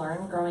people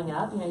learn growing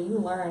up, you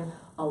learn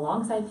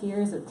alongside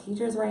peers with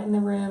teachers right in the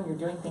room, you're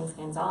doing things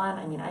hands-on.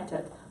 I mean, I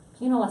took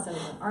piano lessons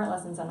and art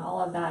lessons and all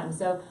of that. And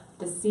so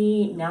to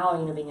see now,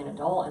 being an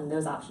adult and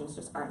those options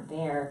just aren't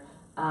there,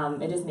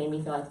 it just made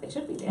me feel like they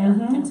should be there.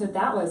 And so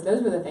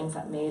those were the things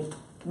that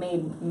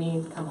made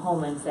me come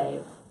home and say,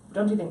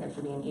 don't you think there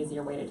should be an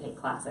easier way to take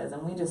classes?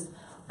 And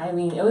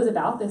it was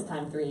about this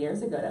time 3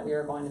 years ago that we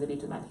were going to the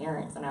beach with my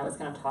parents, and I was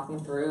kind of talking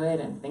through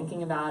it and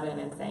thinking about it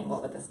and saying,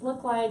 what would this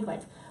look like?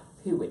 Like,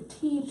 who would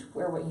teach?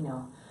 Where would,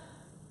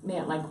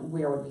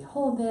 where would we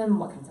hold them?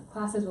 What kinds of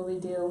classes would we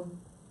do?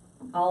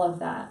 All of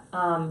that.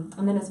 And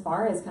then as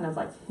far as kind of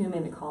like who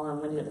made the call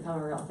and when did it become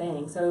a real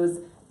thing? So it was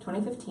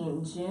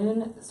 2015.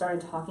 June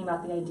started talking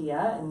about the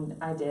idea, and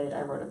I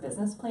wrote a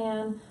business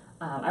plan.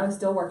 I was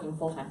still working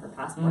full-time for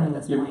Passport at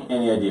this Do you have point.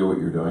 any idea what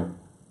you're doing?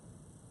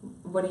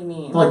 What do you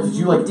mean? Like, did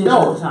you like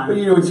no? But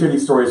you always hear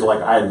these stories of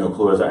like, I had no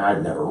clue. I was like,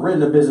 I've never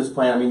written a business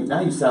plan. I mean,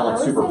 now you sound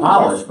like super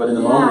polished, but in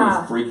the moment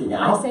he's freaking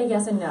out. I say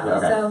yes and no. Yeah,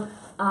 okay. So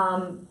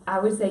I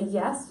would say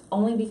yes,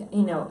 only because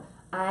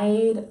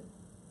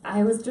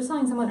I was just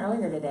telling someone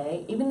earlier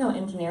today, even though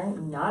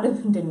engineering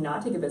did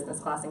not take a business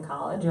class in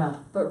college,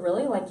 but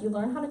really, like, you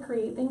learn how to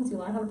create things, you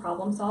learn how to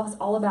problem solve. It's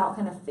all about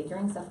kind of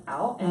figuring stuff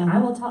out. And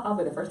I'll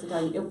be the first to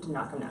tell you, it did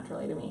not come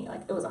naturally to me.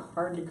 Like, it was a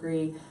hard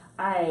degree.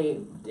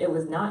 It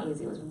was not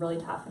easy. It was really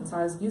tough. And so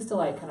I was used to,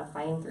 like, kind of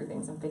fighting through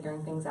things and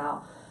figuring things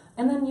out.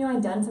 And then,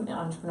 I'd done some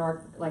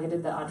I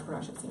did the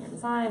entrepreneurship senior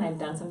design. I'd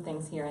done some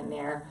things here and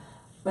there.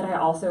 But I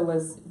also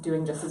was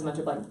doing just as much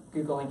of, like,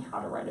 Googling how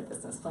to write a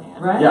business plan,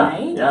 right?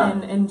 Yeah.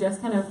 And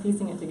just kind of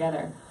piecing it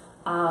together.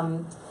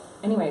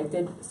 Anyway,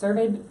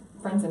 surveyed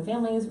friends and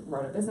families,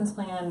 wrote a business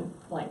plan,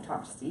 like,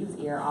 talked Steve's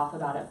ear off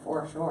about it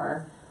for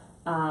sure.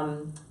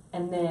 And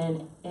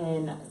then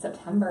in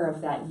September of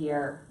that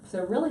year,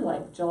 so really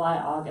like July,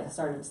 August,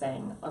 started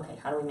saying, okay,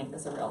 how do we make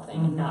this a real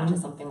thing and not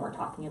just something we're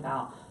talking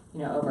about,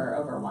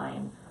 over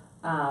wine.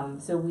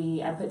 So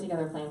I put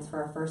together plans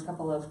for our first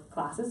couple of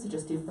classes to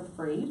just do for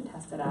free to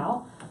test it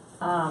out.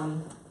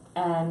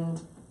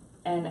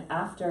 And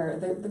after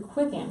the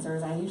quick answer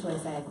is I usually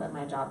say I quit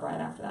my job right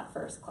after that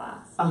first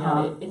class.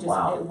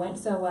 It went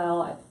so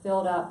well, it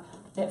filled up,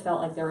 it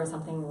felt like there was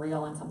something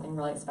real and something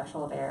really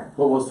special there.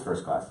 What was the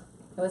first class?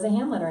 It was a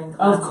hand lettering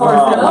class. Of course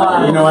it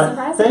was. You know what?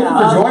 Thank you for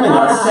joining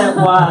us. It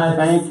was.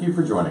 Thank you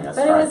for joining us.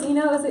 But it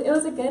was, it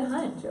was a good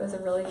hunch. It was a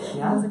really good, it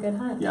was a good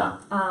hunch. Yeah.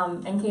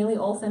 And Kaylee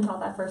Olson taught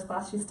that first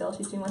class. She's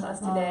teaching with us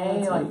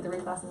today, like 3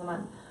 classes a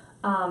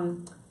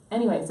month.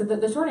 Anyway, so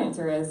the short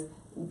answer is,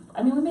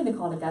 we made the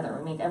call together.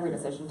 We make every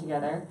decision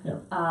together. Yeah.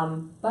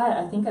 But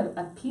I think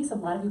a piece a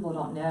lot of people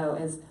don't know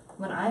is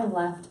when I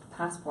left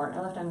Passport,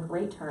 I left on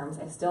great terms.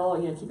 I still,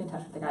 keep in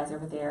touch with the guys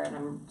over there, and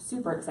I'm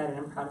super excited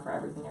and proud for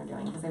everything they're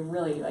doing because they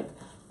really,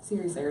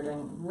 seriously are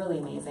doing really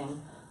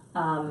amazing.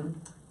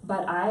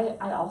 But I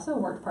also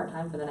worked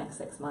part-time for the next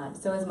 6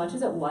 months. So as much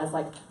as it was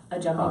like a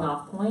jumping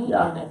off point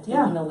and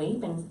taking a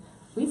leap, and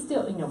we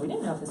still, we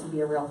didn't know if this would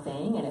be a real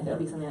thing and if it would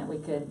be something that we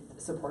could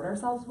support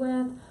ourselves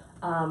with.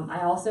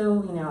 I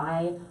also,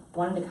 I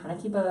wanted to kind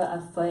of keep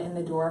a foot in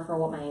the door for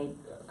what my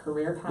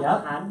career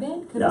path had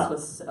been because this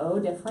was so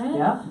different.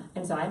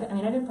 And so I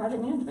did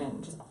project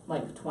management, just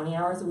like 20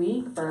 hours a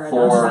week for a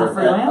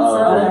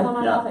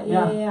nonprofit.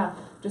 Yeah.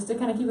 Just to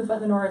kind of keep a foot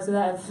in the door so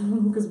that,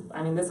 because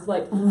this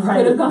could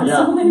have gone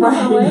so many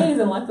different ways,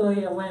 and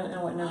luckily it went in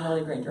a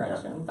really great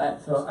direction.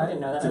 But so I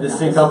didn't know that. Did this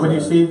sync up with you,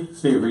 Steve?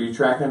 Steve, were you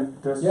tracking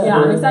this? Yeah,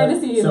 I'm excited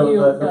to see you.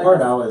 So the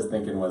part I was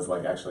thinking was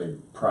actually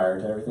prior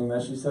to everything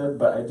that she said,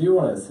 but I do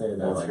want to say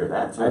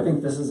that I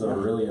think this is a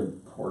really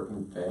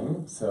important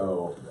thing.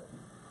 So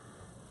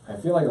I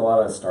feel like a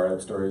lot of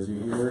startup stories you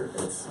hear,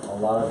 it's a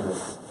lot of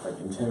this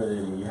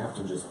intimidating. You have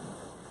to just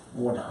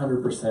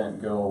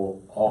 100%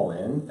 go all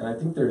in, and I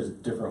think there's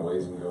different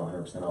ways you can go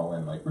 100% all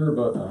in. Like we were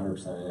both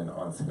 100% in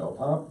on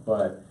SkillPop,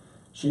 but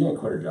she didn't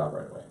quit her job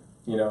right away.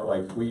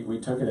 We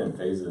took it in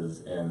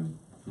phases and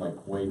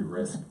weighed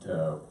risk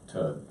to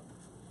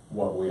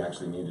what we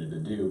actually needed to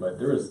do. But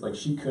there was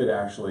she could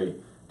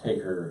actually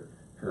take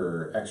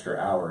her extra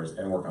hours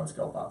and work on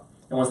SkillPop.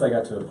 And once I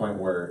got to the point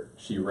where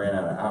she ran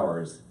out of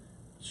hours,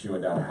 she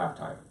went down to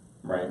half-time,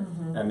 right?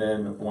 Mm-hmm. And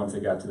then once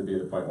it got to be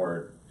the point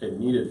where it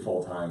needed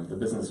full-time, the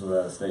business was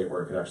at a state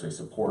where it could actually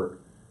support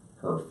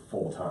her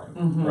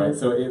full-time, right?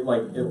 So it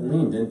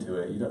leaned into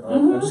it.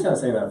 I'm just kind of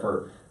saying that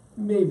for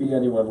maybe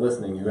anyone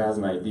listening who has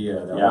an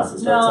idea that wants to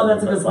start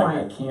something. That's a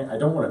good point. I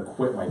don't want to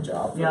quit my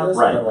job for this,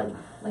 right.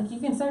 But you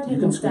can start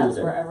taking steps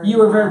wherever you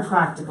were very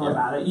practical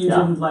about it. You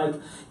didn't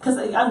because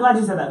I'm glad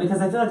you said that because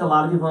I feel like a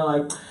lot of people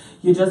are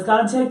you just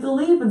got to take the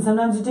leap, and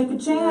sometimes you take a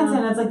chance,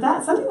 and it's like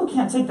that. Some people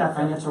can't take that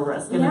financial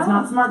risk, and it's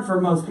not smart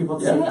for most people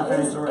to take that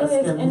financial risk.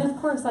 And of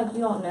course, you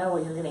don't know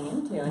what you're getting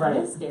into, and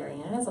it is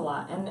scary, and it is a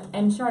lot.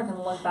 And sure, I can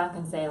look back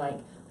and say,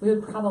 we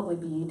would probably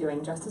be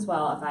doing just as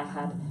well if I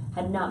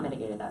had not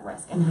mitigated that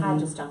risk and had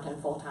just jumped in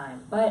full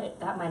time. But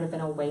that might have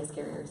been a way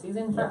scarier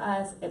season for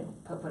us. It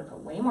put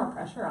way more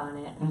pressure on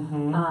it.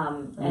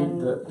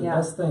 And the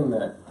best thing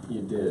that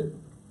you did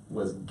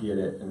was get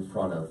it in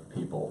front of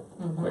people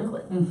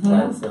quickly.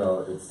 Right?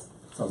 So it's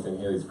something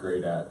Haley's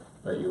great at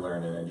that you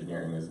learn in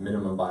engineering is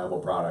minimum viable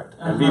product.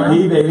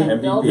 MVP, baby.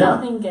 MVP. Build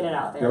something, get it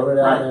out there. Build it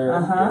out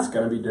there. It's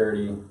going to be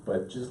dirty,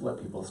 but just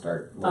let people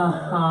start looking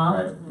at it.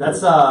 Right?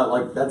 That's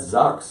that's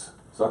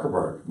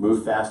Zuckerberg.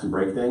 Move fast and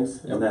break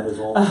things. Isn't that his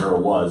whole, or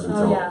it was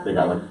until they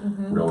got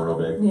real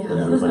big. Yeah. And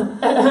it was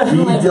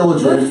be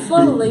diligent.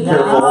 Slowly. Be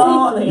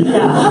careful. Be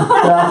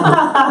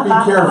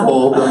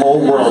careful. The whole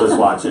world is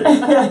watching.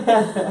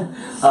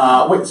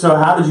 Wait, so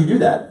how did you do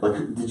that?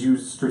 Did you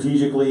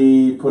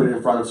strategically put it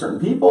in front of certain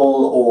people,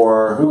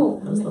 or who?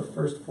 That was the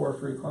first 4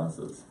 free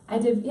classes. I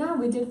did,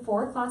 we did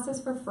 4 classes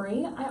for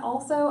free. I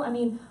also,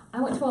 I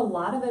went to a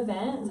lot of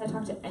events. I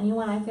talked to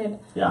anyone I could.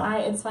 Yeah.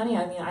 It's funny,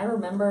 I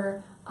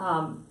remember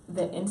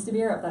The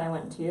Instabeer that I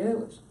went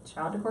to,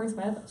 shout out to Corey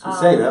Smith.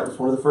 Say that was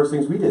one of the first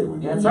things we did.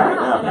 That's right.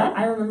 And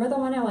I remember the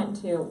one I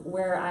went to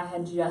where I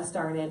had just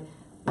started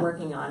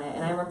working on it,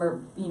 and I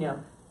remember,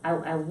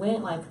 I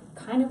went like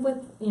kind of with,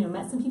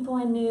 met some people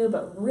I knew,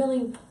 but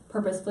really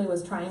purposefully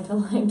was trying to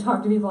like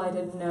talk to people I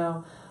didn't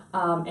know,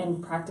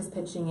 and practice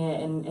pitching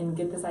it and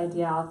get this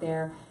idea out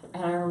there.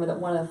 And I remember that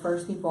one of the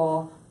first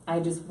people I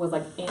just was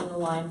like in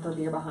line for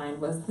beer behind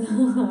was the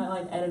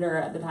like editor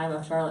at the time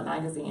of Charlotte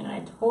Magazine, and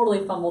I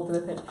totally fumbled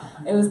through the pitch.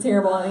 It was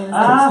terrible. I mean,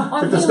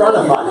 like the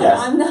startup podcast.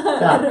 I'm the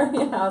editor.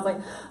 Yeah, I was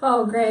like,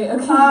 oh great,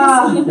 okay.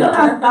 Can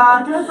I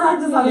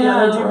practice on the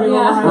other two people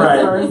behind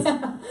right.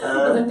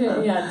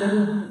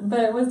 Didn't, but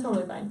it was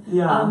totally fine.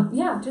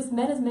 Just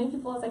met as many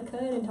people as I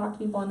could and talked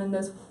to people, and then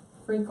those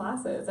free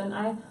classes. And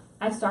I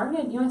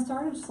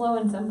started slow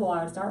and simple.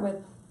 I would start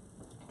with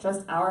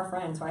just our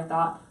friends who I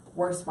thought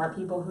were smart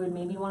people who would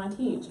maybe want to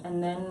teach.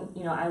 And then,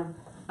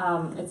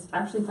 it's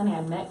actually funny,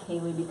 I met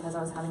Kaylee because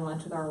I was having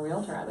lunch with our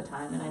realtor at the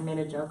time, and I made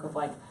a joke of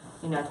like,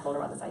 I told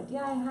her about this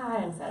idea I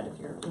had and said,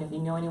 if you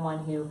know anyone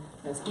who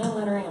knows hand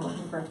lettering, I'm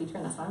looking for a teacher,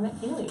 and that's how I met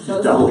Kaylee.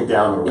 So doubling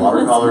down on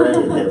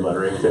watercoloring and hand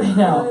lettering too.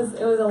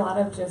 It was a lot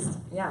of just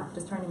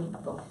trying to meet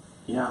people.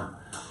 Yeah.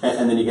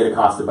 And then you get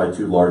accosted by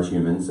two large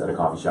humans at a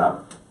coffee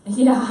shop.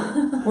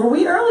 Yeah. Were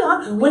we early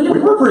on? We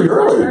were pretty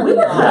early. We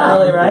were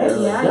early, right?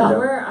 Yeah, you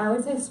were, I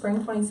would say spring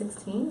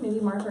 2016,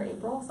 maybe March or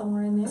April,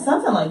 somewhere in there.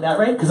 Something like that,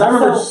 right? Because I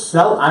remember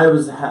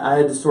I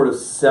had to sort of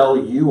sell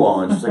you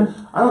on. She's like,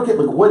 I don't get,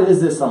 like, what is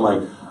this? I'm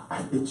like,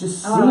 it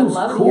just seems cool. I would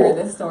love to hear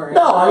this story.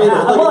 No, I mean,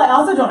 I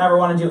also don't ever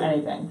want to do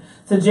anything.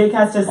 So Jake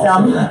has to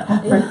sell me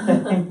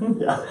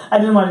everything. Yeah. I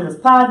didn't want to do this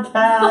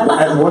podcast.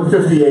 At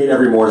 1:58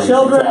 every morning,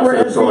 Children were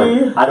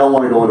like, I don't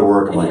want to go into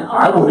work. I'm like,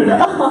 I wouldn't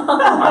either.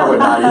 I would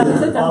not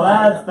either. Well,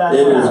 that's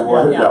it is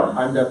what. No.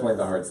 I'm definitely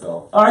the hard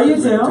sell. Are you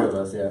too? Two of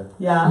us, yeah.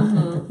 Yeah.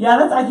 Mm-hmm.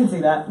 Yeah, I can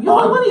see that.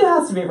 One of you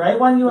has to be, right?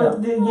 One of you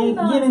the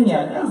yin and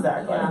yang.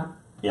 Exactly.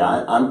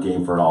 Yeah, I'm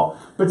game for it all.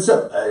 But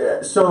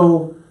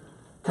so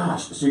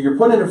you're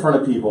putting it in front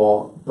of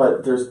people,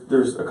 but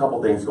there's a couple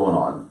things going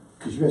on.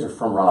 Because you guys are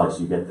from Raleigh, so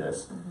you get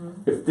this.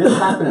 Mm-hmm. If this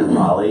happened in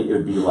Raleigh, it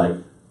would be like,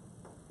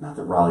 not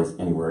that Raleigh's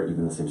anywhere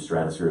even the same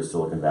stratosphere as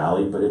Silicon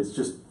Valley, but it's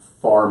just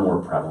far more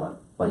prevalent.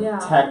 Like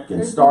tech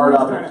and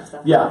startup.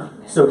 Stuff. Yeah.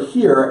 So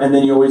here, and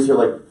then you always hear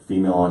like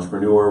female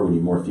entrepreneur, we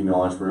need more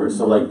female entrepreneurs.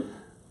 Mm-hmm. So like,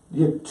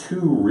 you have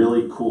two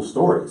really cool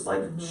stories.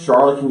 Like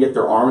Charlotte can get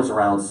their arms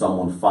around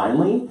someone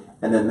finally,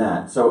 and then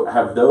that. So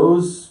have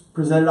those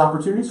presented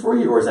opportunities for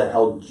you, or has that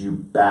held you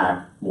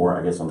back more,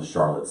 I guess, on the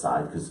Charlotte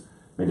side? Because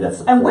maybe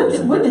that's and when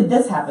did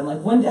this happen?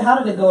 Like how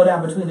did it go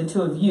down between the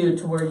two of you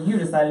to where you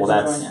decided to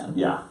join in?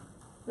 Yeah.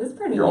 It's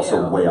pretty You're new.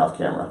 also way off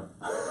camera.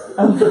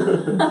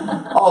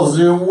 I'll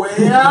zoom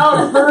way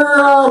out for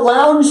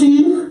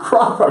loungy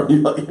crop. I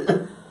mean, like,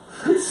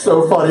 it's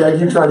so funny. I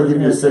keep trying to give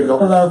you a signal.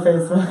 Hello,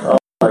 Facebook. Oh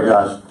my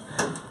gosh.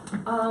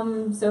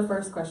 So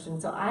first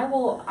question. So I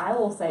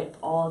will say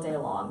all day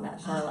long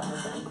that Charlotte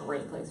has been a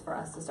great place for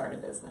us to start a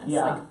business.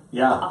 Yeah.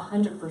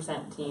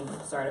 100% team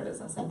to start a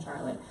business in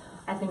Charlotte.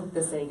 I think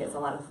the city gets a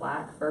lot of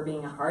flack for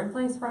being a hard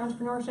place for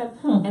entrepreneurship,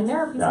 and there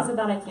are pieces of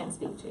that I can't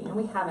speak to.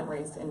 We haven't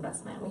raised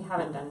investment, we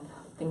haven't done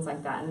things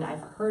like that, and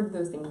I've heard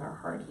those things are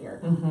hard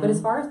here. Mm-hmm. But as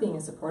far as being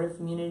a supportive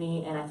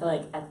community, and I feel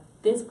like at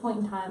this point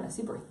in time, a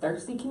super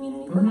thirsty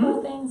community for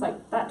cool things,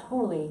 like that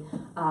totally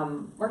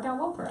worked out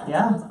well for us.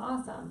 Yeah. It was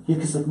awesome. Yeah,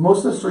 because like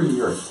most of the stories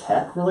here are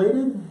tech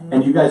related,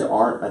 and you guys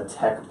aren't a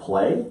tech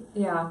play.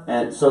 Yeah.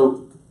 And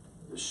so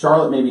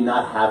Charlotte maybe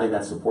not having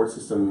that support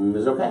system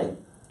is okay.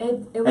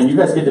 It was and you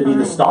guys get to be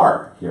the fine.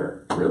 star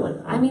here, really.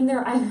 I mean,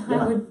 I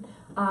would,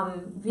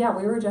 we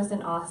were just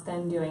in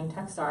Austin doing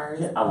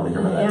Techstars. Yeah, I want to hear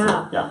about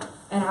that too. Yeah.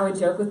 And I would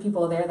joke with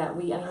people there that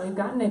we've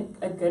gotten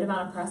a good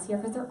amount of press here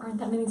because there aren't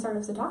that many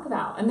startups to talk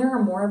about. And there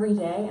are more every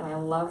day, and I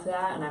love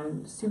that, and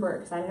I'm super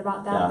excited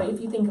about that. Yeah. But if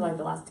you think like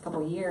the last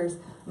couple of years,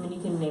 I mean, you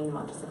can name them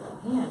on just a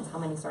couple hands how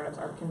many startups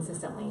are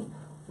consistently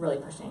really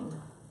pushing.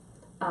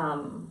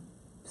 So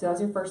that was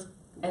your first.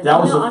 And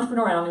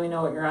entrepreneur, I don't even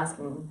know what you're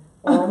asking.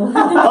 No.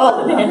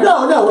 I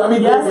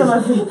mean, yes, I'm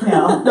a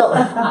female.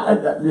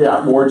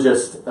 No, more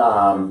just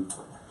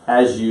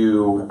as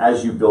you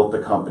built the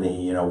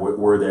company,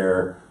 were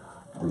there?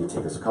 We could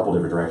take this a couple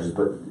different directions,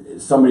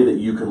 but somebody that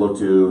you could look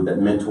to that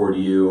mentored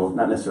you,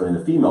 not necessarily in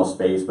the female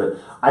space, but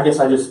I guess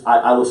I listen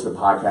to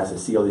podcasts, I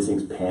see all these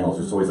things, panels.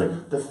 There's always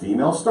like the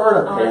female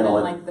startup panel.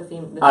 I like the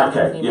female on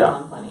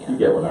Plenty of. You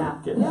get what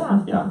I'm getting.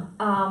 Yeah.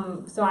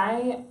 So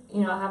I,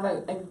 have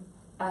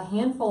a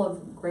handful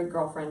of great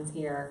girlfriends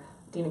here.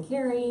 Dina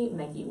Carey,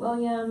 Maggie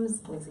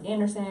Williams, Lisa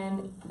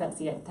Anderson,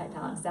 Betsy at Tech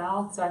Talent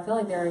South. So I feel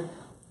like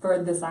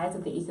for the size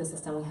of the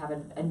ecosystem, we have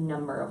a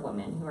number of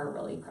women who are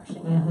really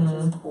crushing it, which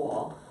is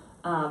cool.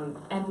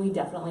 And we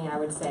definitely, I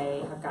would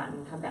say, have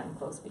gotten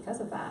close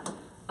because of that.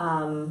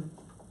 I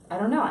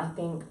don't know. I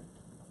think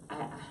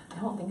I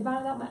don't think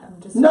about it that much.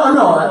 I'm just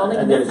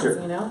I get it. Sure.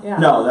 Yeah.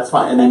 No, that's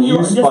fine. And then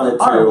you spun it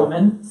are a too.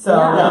 woman, so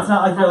it's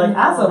not like you're like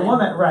as a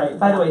woman, right?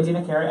 By the way,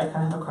 Dina Carey, I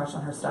kind of have a crush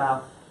on her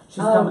style. She's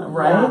coming,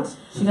 right? Yeah.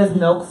 She does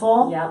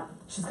Milkful. Yep.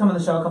 She's come on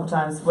the show a couple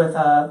times with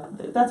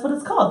that's what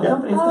it's called. The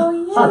company's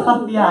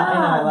Oh, yeah, I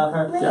know, I love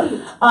her. Great.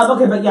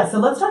 Okay, but yeah, so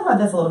let's talk about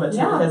this a little bit too,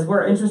 Yeah. because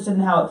we're interested in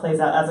how it plays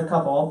out as a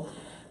couple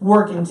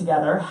working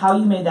together. How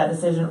you made that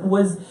decision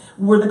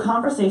were the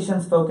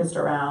conversations focused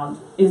around,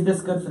 is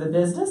this good for the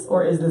business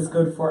or is this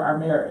good for our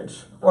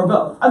marriage, or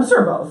both? I'm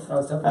sure both. I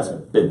was That's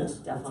definitely business.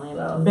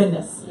 Definitely.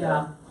 Business.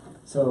 Yeah.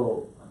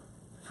 So,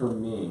 for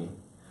me,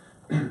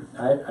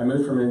 I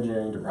moved from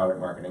engineering to product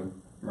marketing,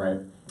 right?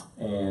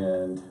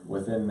 And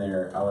within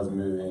there, I was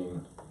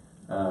moving.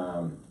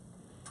 I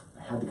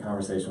had the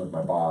conversation with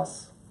my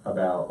boss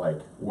about like,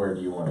 where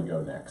do you want to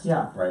go next?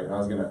 Yeah. Right. And I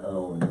was going to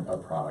own a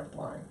product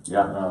line.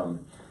 Yeah.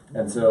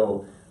 And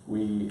so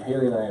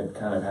Haley and I had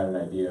kind of had an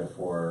idea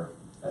for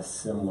a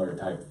similar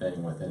type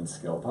thing within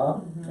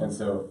SkillPop. Mm-hmm. And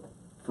so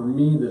for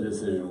me, the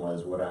decision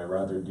was, would I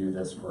rather do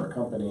this for a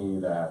company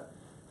that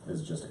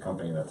is just a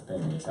company that's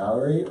paying me a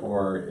salary,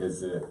 or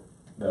is it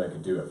that I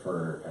could do it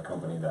for a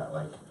company that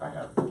like I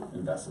have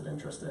invested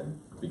interest in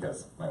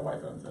because my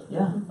wife owns it?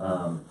 Yeah.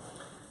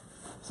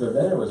 So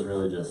then it was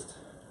really just,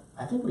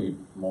 I think we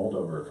mulled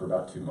over it for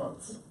about 2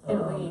 months.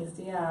 At least,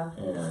 yeah.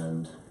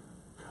 And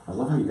I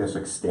love how you guys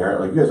like stare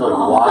at, like, you guys are like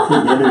walking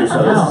into each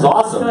other. This is I feel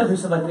like awesome. we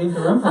should like leave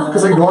the room for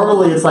Because like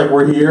normally it's like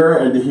we're here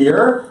and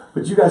here,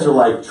 but you guys are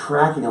like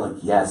tracking. I'm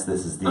like, yes,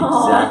 this is the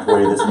exact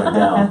way this went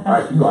down. All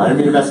right, keep going. I didn't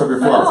mean to mess up your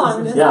flow. No,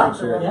 I'm just Yeah.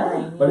 like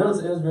remembering. But it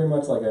was very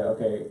much like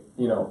okay,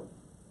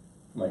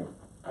 like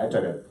I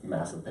took a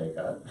massive pay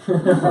cut,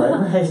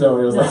 right? Right. So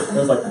it was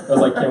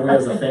like can we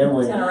as a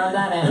family? Just gonna rub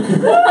that in.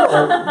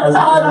 as a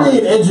I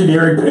mean,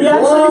 engineering people. He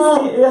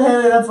actually,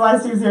 Haley, that's why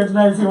Steve's here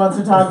tonight. He wants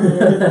to talk to you.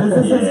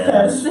 This is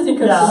Yeah. his pitch.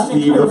 Yeah.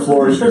 Steve, the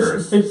floor is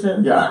yours.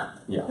 Situation. Yeah.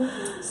 yeah.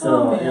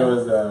 So Oh, it man.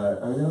 was.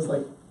 It was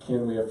like,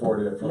 can we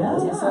afford it from Yeah. a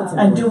business sense? And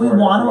can do we afford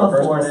want from to a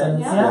personal afford it? sense?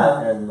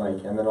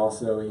 Yeah. And then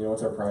also,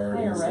 what's our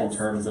priorities Higher in risk.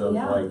 terms of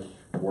Yeah. like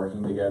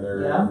working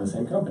together Yeah. in the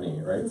same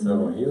company, right?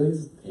 So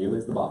Haley's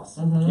the boss.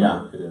 Mhm.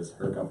 Yeah. It is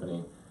her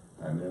company.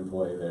 I'm an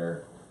employee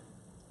there.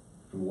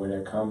 When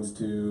it comes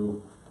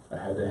to a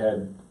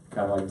head-to-head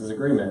kind of like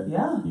disagreement,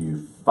 Yeah. You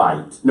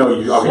fight. No,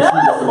 you. Okay,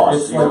 she's the boss.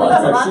 it's She's like, the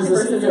boss. Boss she's the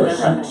versus CEO.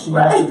 everything. She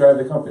has to drive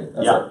the company.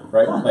 That's Yeah. it,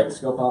 right? Like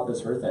SkillPop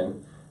is her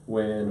thing.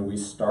 When we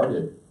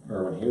started,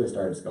 or when Haley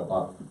started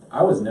SkillPop,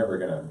 I was never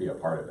gonna be a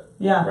part of it.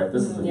 Yeah. Right.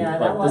 This is Yeah, like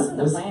that wasn't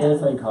the this plan. whole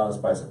thing caught us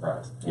by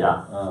surprise.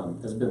 Yeah.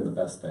 It's been the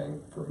best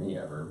thing for me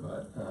ever,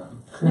 but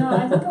No,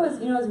 I think it was,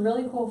 it was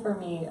really cool for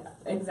me,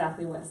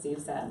 exactly what Steve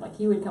said. Like,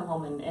 he would come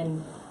home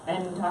and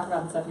talk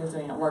about the stuff he was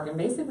doing at work and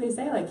basically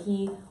say, like,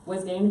 he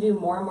was getting to do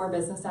more and more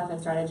business stuff and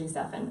strategy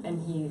stuff,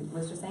 and he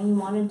was just saying he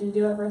wanted to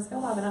do it for a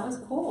skill lab, and that was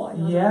cool. It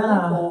was really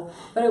cool.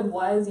 But it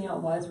was, it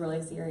was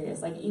really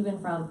serious. Like, even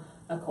from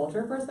a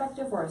culture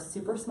perspective, we're a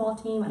super small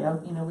team.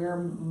 Yep.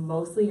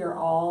 You're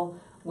all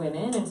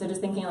women, and so just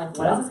thinking, like,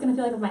 what is this going to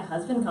feel like if my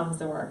husband comes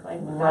to work?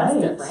 Like, that's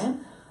Right. different.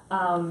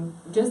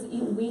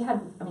 We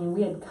had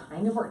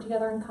kind of worked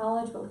together in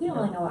college, but we didn't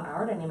really know what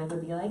our dynamic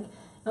would be like.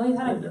 And we've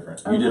had very a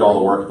different. You did all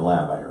the work in the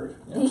lab, I heard.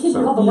 he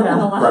did all the work in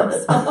the lab.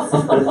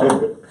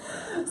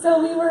 Right.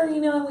 So we were,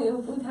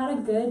 we've had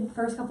a good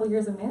first couple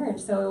years of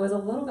marriage. So it was a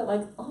little bit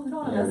like, oh, we don't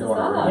want to Yeah, mess we this don't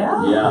wanna up.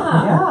 ruin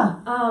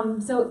Yeah. Yeah.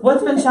 So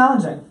What's been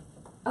challenging?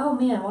 Oh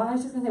man, well I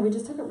was just gonna say we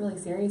just took it really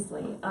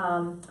seriously.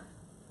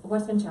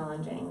 What's been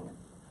challenging?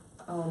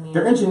 Oh man.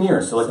 They're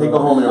engineers, so like they go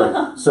home and they're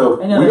like,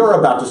 so I know. we are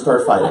about to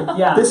start fighting.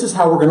 Yeah. This is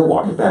how we're going to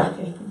walk it back.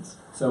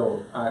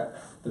 So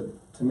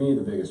to me,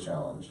 the biggest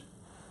challenge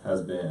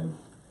has been.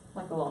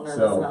 Like a little nervous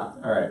So, about.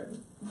 all right,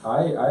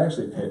 I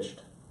actually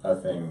pitched a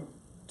thing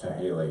to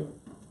Haley,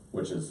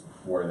 which is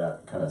where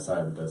that kind of side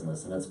of the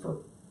business, and it's for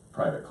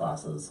private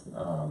classes.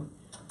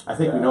 I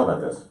think we know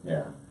about this.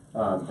 Yeah,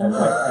 and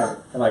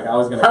like I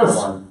was gonna I come was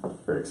on.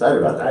 very excited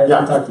about I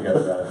that. talked to you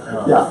guys about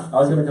it. Yeah. I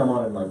was gonna come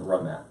on and like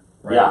run that.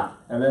 Right? Yeah.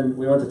 And then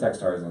we went to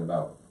Techstars, and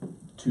about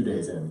 2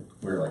 days in,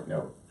 we were like,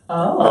 no.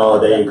 Oh. Oh,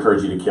 they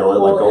encourage you to kill it,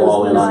 like Well, go it was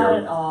all in Not on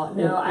at it. all.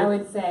 No, I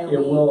would say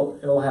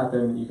It'll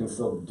happen. You can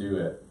still do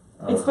it.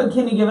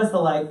 Can you give us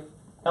the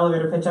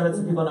elevator pitch of it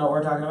so people know what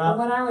we're talking about?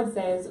 What I would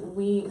say is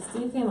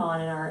Steve came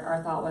on and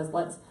our thought was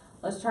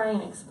let's try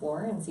and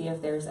explore and see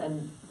if there's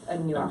a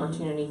new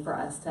opportunity for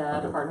us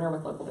to partner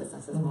with local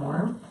businesses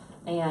more.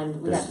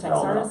 And we This got is to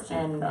development Techstars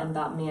opportunity, and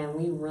thought, man,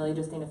 we really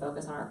just need to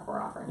focus on our core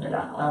offering right Yeah.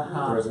 now.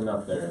 Uh-huh. There's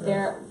enough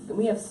there.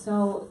 We have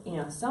so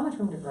much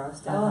room to grow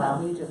still that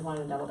Uh-huh. we just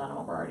wanted to double down on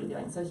what we're already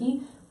doing. So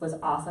he was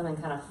awesome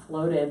and kind of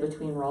floated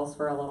between roles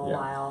for a little Yeah.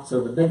 while. So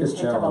the biggest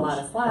picked up a lot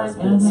challenge of slack has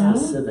been and- Mhm.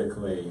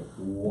 specifically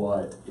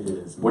what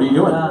is What are you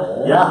doing? my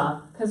role. Yeah.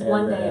 Because And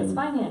one day it's then-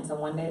 finance and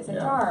one day it's HR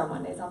Yeah. and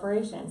one day it's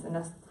operations, and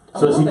that's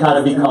So does he kind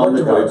of become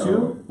the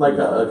go-to? Like a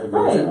go-to?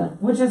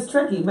 Right, which is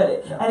tricky,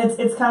 but Yeah. and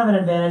it's kind of an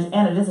advantage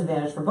and a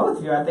disadvantage for both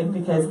of you, I think,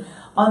 because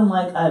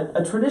unlike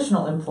a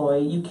traditional employee,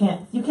 you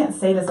can't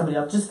say to somebody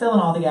else, just fill in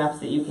all the gaps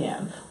that you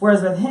can.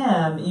 Whereas with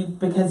him,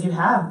 because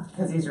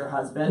he's your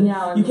husband,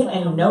 Yeah, you can like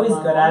and you know he's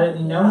good at it, and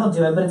you know yeah. he'll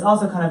do it, but it's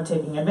also kind of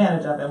taking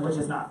advantage of him, which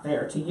is not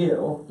fair to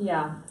you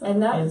Yeah,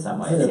 and that in some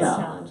ways. is Yeah,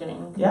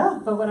 challenging. yeah,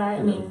 But what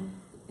I mean,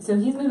 So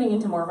he's moving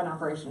into more of an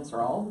operations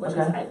role, which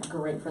Okay. is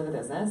great for the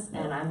business,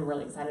 and I'm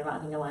really excited about it. I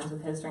think it aligns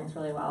with his strengths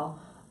really well.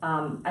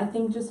 I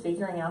think just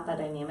figuring out that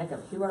dynamic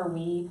of who are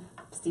we,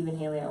 Steve and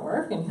Haley at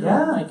work, and who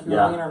Yeah. are who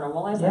are we in our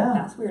normal lives, Yeah. like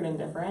that's weird and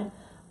different,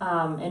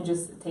 and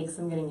just takes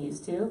some getting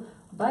used to.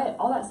 But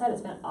all that said,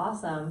 it's been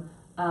awesome.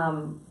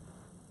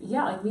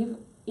 Like we've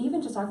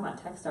even just talking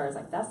about Techstars,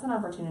 like that's an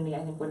opportunity I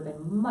think would have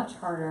been much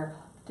harder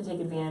to take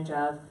advantage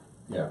of.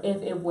 Yeah.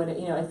 If it would,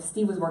 if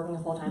Steve was working a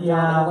full-time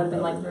Yeah. job, it would have been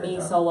That like would be very me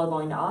tough. solo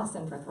going to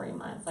Austin for 3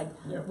 months. Like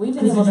Yeah. we've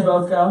been Did able you to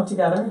both go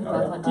together? we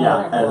both went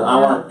Yeah, together. and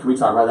I want. Can we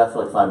talk about that for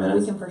like 5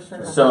 minutes? We can for sure.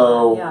 talk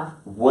So, about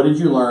that, what did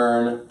you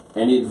learn?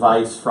 Any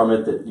advice from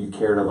it that you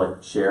care to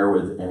like share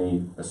with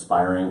any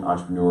aspiring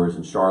entrepreneurs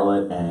in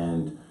Charlotte,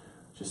 and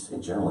just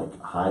in general,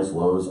 like highs,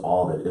 lows,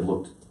 all of it? It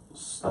looked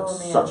like Oh,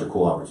 man. such a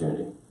cool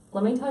opportunity.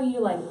 Let me tell you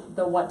like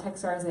the what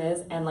Techstars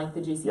is and like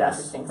the juicy Yes.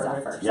 interesting stuff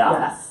Perfect. first. Yeah.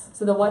 Yes.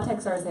 So the what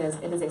Techstars is,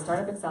 it is a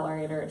startup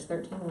accelerator. It's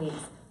 13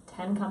 weeks.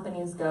 10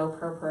 companies go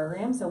per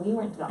program. So we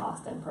went to the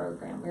Austin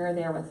program. We were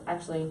there with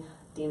actually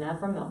Dina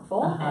from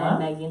Milkful and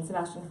Maggie and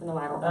Sebastian from the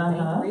Waggle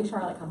Company. 3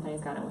 Charlotte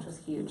companies got it, which was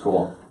huge.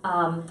 Cool.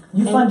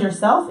 You And fund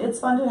yourself? It's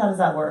funded? How does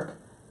that work?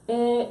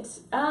 It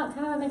kind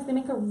of a mix. They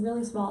make a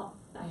really small.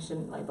 I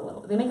shouldn't like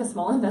belittle. They make a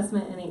small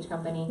investment in each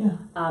company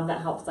that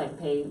helps like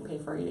pay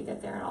for you to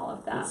get there and all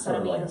of that. It's But sort I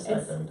of mean, like a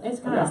stipend. it's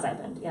kind of a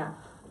stipend, yeah.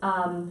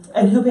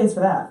 And who pays for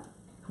that?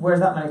 Where's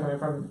that money coming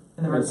from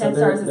in the Right, so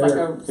Techstars is like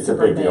they're- a It's a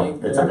super big deal.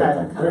 It's a big Okay.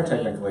 thing. They're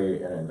company.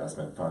 technically an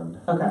investment fund.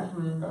 Okay.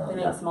 They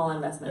make Yeah. small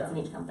investments Yeah.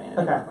 in each company that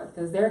they Okay. work with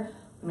because their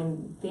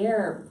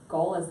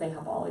goal is they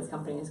help all these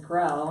companies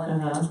grow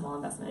and make a small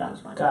investment in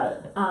each one. Got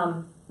it.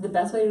 The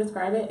best way to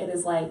describe it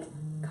is like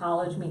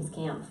college meets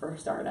camp for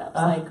startups.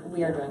 Like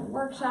we are doing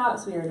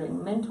workshops, we are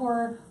doing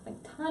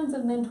tons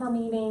of mentor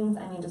meetings.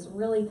 I mean, just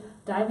really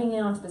diving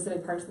in on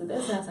specific parts of the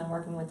business and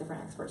working with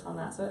different experts on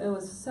that. So it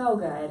was so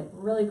good.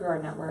 Really grew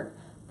our network.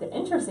 The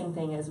interesting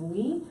thing is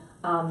we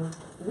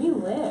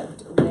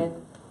lived with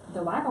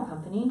the Waggle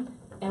Company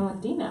and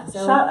with Dina.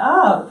 So Shut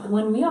up.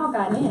 when we all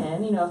got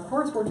in, of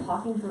course we're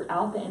talking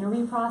throughout the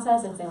interview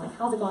process and saying like,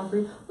 how's it going for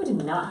you? We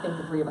did not think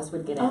the 3 of us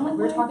would get in. Like we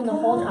were my talking the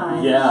whole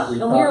time. Yeah. And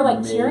we were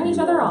like cheering each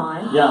other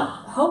on. Yeah.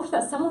 Hoped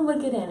that someone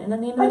would get in, and then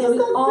at the end I of the day,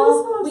 just we got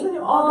all goosebumps when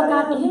you all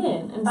got got in.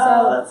 in. And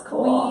Oh, so that's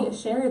cool. we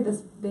shared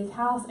this big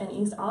house in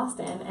East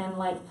Austin, and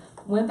like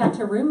went back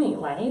to roommate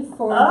life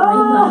for 3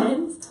 Oh.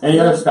 months. Any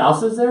other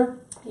spouses there?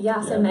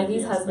 Yeah, so Yeah, Maggie's Maggie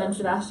and husband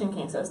Sebastian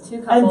came, so it was 2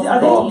 And couples. are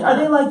and they Dina. are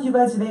they like you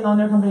guys? Do they own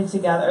their company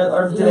together,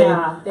 or do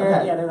yeah, they? they're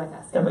okay. yeah, they're like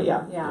us. Yeah, but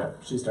yeah. yeah.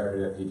 She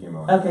started it, he came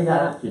on. Okay,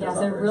 got it. He Yeah, does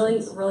so really,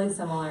 operations. really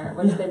similar,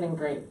 which they've been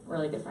great,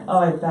 really good friends. Oh,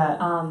 I bet.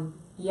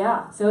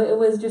 Yeah, so it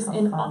was just How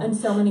in fun.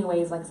 so many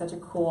ways like such a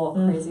cool,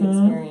 crazy Mhm.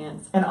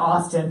 experience. And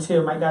Austin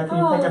too. My God, can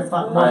you pick a it's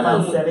fun, more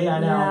fun great. city? I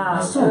know. Yeah,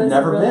 I still it have was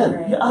never really been.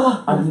 great. Yeah,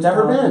 oh, I've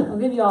never been. I'll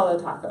give you all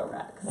the taco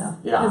recs. Yeah.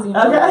 Yeah. Because you know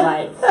Okay. what I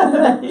like.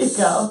 there you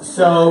go.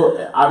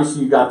 So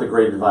obviously you got the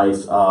great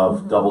advice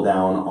of double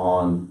down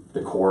on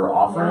the core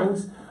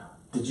offerings.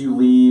 Did you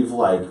leave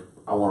like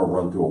I want to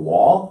run through a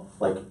wall,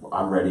 like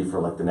I'm ready for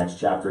like the next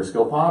chapter of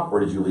Skill Pop, or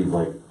did you leave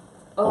like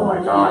oh my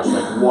man. gosh,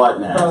 like what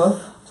next?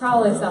 Both.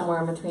 Probably somewhere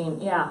in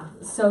between. Yeah,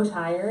 so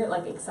tired,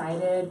 like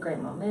excited, great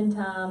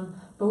momentum.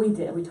 But we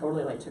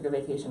totally like took a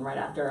vacation right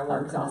after and were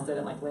Okay. exhausted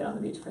and like laid on the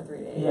beach for 3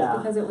 days. Yeah.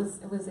 Because it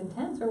was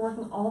intense. We were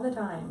working all the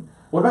time.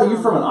 What about you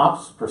from an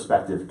ops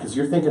perspective? Because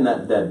you're thinking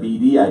that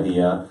BD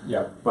idea,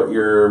 Yep. but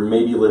you're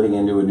maybe living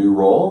into a new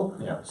role.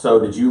 Yeah. So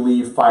did you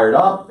leave fired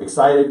up,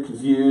 excited,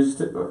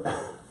 confused?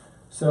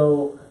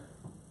 So,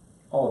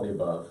 all of the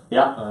above.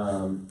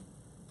 Yeah.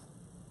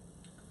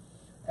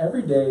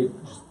 Every day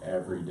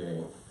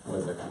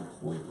was a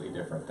completely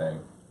different thing.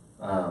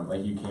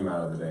 Like you came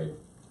out of the day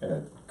in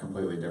a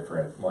completely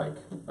different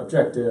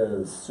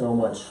objectives. So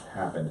much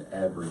happened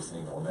every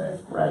single day.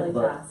 Right. Really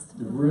But fast.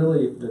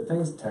 really, the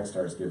things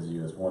Techstars gives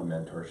you is one,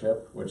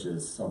 mentorship, which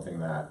is something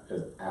that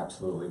is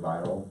absolutely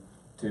vital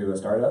to a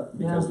startup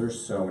because there's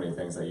so many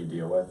things that you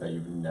deal with that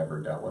you've never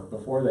dealt with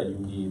before that you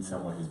need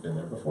someone who's been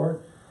there before.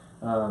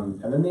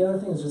 And then the other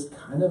thing is just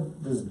kind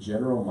of this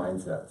general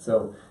mindset.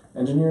 So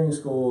engineering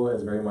school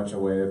is very much a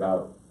way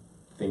about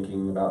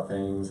thinking about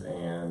things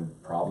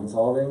and problem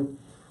solving.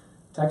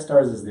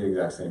 Techstars is the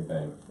exact same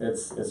thing.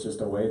 It's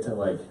just a way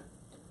to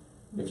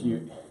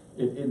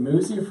it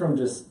moves you from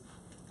just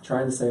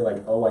trying to say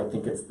oh I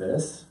think it's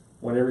this.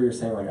 Whenever you're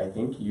saying I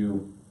think,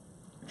 you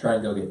try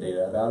and go get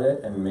data about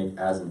it and make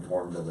as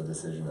informed of a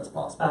decision as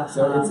possible.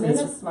 So It made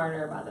it's us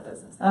smarter about the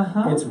business.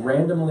 it's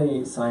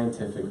randomly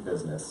scientific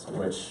business,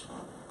 which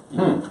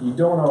you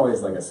don't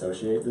always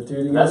associate the two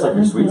together. That's like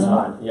your sweet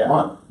spot. Yeah. Come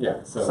on.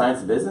 Yeah. So Science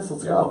and business,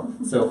 let's go.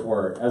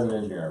 So as an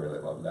engineer, I really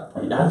love that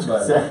part. Yeah, I was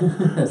gonna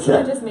say. So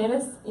it just made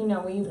us,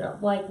 we Yeah.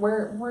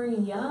 we're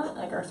young,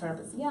 our startup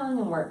is young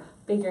and we're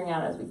figuring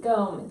out as we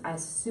go. I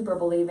super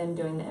believe in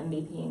doing the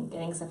MVP and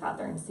getting stuff out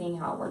there and seeing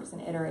how it works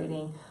and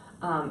iterating.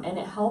 And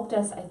it helped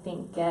us, I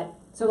think,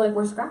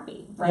 we're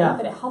scrappy, right? Yeah.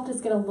 But it helped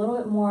us get a little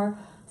bit more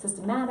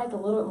systematic, a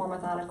little bit more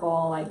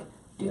methodical,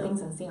 do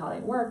things and see how they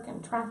work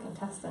and track and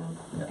test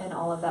and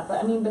all of that.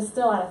 But I mean, but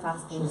still at a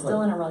fast pace,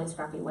 still in a really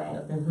scrappy way,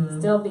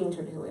 still being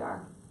true to who we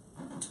are.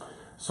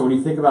 So when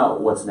you think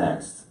about what's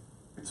next,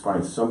 it's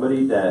funny.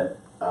 Somebody that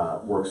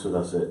works with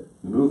us at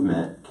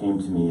Movement came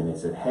to me and they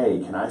said,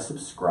 "Hey, can I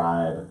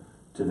subscribe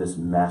to this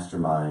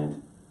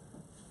mastermind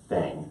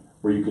thing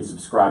where you could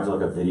subscribe to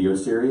like a video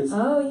series?"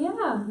 Oh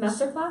yeah,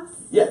 masterclass.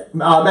 Yeah,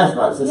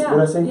 mastermind. Is this, what did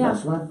I say? Yeah.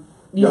 Mastermind.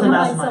 You said Like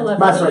mastermind.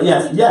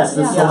 Mastermind. Yes,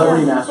 the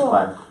celebrity Yeah,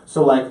 mastermind.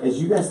 So like,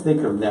 as you guys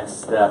think of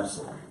next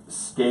steps,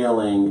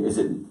 scaling, is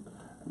it?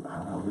 I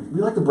don't know.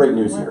 We like to break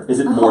news here. Is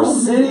it more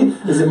city?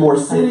 Is it more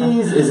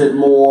cities? Is it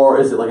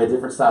like a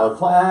different style of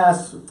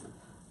class?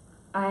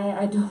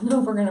 I don't know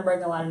if we're gonna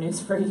break a lot of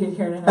news for you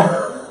here tonight.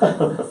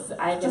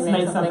 I can Just make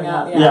make something something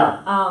up. up.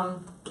 Yeah.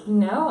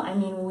 No, I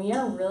mean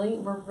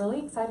we're really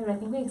excited. I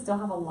think we still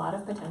have a lot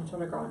of potential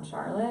to grow in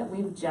Charlotte.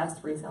 We've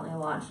just recently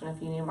launched in a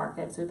few new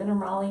markets. We've been in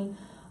Raleigh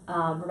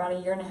for about a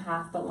year and a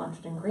half, but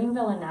launched in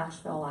Greenville and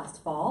Nashville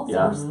last fall.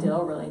 So we're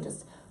still really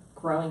just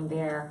growing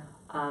there.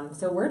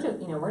 So we're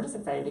just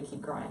excited to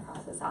keep growing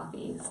across the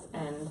Southeast,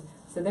 and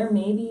so there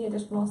may be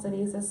additional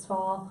cities this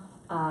fall.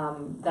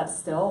 That's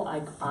still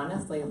like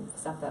honestly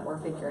stuff that we're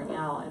figuring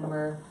out, and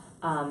we're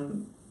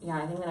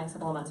I think the next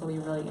couple of months will be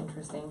really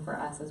interesting for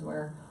us as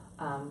we're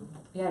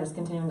just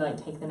continuing to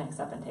like take the next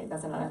step and take.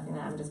 That's another thing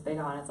that I'm just big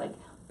on. It's like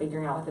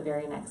figuring out what the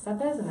very next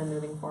step is and then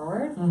moving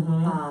forward.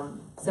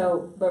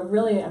 But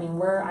really, I mean,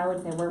 I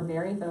would say we're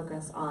very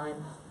focused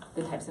on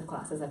the types of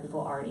classes that people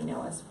already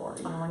know us for.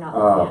 You know, we're not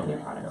looking at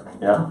new products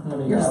right now.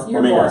 Yeah.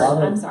 You're bored.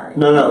 I'm sorry.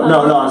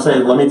 No. I'm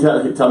saying, let me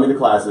tell me the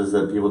classes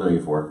that people know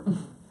you for.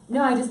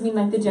 No, I just mean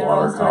like the general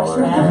Watercolor.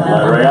 structure.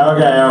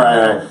 Okay, all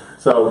right.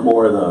 So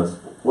more of those.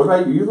 What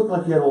about you? You look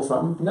like you had a little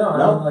something. No,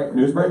 I mean, like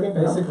news breaking.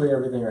 Basically,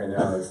 everything right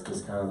now is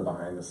just kind of the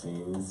behind the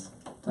scenes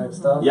type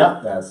stuff.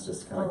 Yeah. That's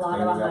just kind A of lot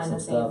of cleaning up behind some the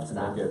stuff scenes to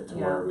stuff. make it to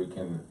Yeah. where we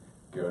can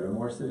go to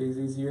more cities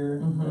easier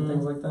and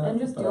things like that. And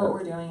just do what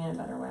we're doing in a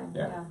better way.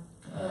 Yeah.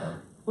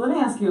 Let me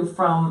ask you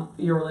from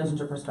your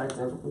relationship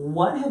perspective,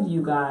 what have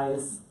you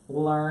guys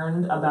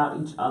learned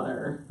about each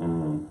other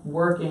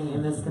working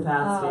in this Oh,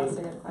 capacity that's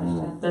a good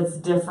question. that's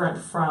different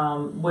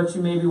from what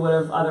you maybe would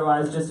have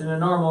otherwise just in a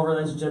normal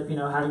relationship, you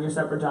know, having your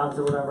separate jobs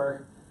or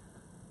whatever?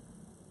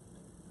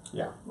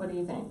 Yeah. What do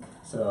you think?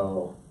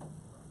 So,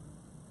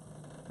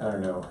 I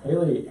don't know.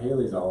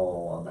 Haley's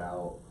all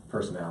about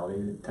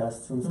personality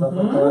tests and stuff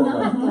like that. I'm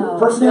not though.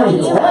 Personality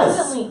I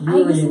tests? I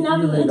used to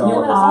not be into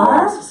all it the at all.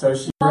 tests. So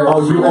she You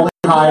only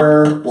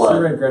hire She what?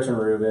 read Gretchen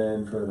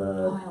Rubin for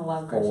the Oh, I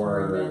love Gretchen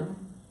Rubin.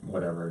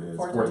 whatever it is,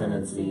 Four four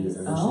tendencies. tendencies,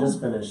 and then she just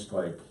finished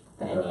like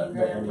The the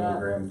Enneagram book.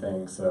 Enneagram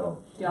thing. So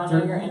Do y'all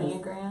know your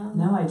Enneagram?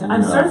 No, I don't.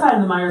 I'm certified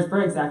in the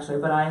Myers-Briggs actually,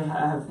 but I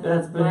have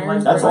that's been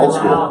like That's old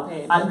school.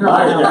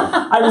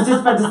 I was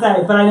just about to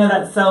say, but I know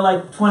that's so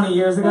like 20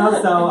 years ago,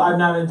 so I'm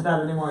not into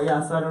that anymore.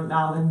 Yeah, so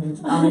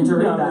I'll need to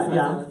read that.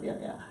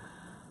 Yeah.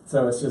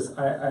 so it's just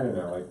I don't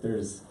know, like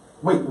there's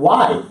Wait,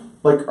 why?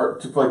 Like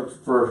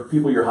for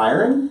people you're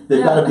hiring,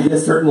 they've got to be a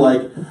certain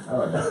like.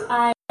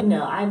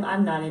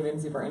 I'm not even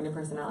super into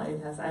personality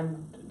tests.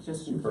 I'm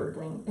just Super.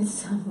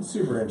 It's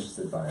super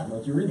interested by them.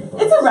 Like you read the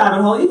books. It's a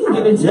rabbit hole. You can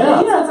get into Yeah.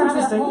 it. Yeah, it's a rabbit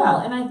interesting. hole,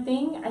 Yeah. and I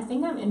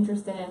think I'm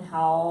interested in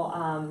how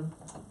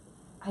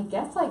I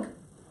guess like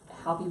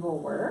how people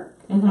work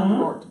and how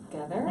people work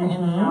together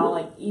and how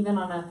like even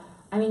on a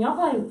y'all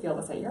probably feel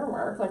this at your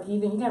work, like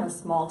even you can have a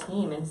small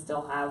team and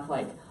still have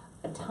like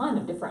a ton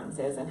of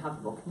differences in how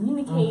people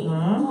communicate and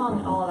get along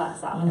and all of that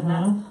stuff. And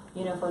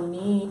that's for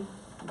me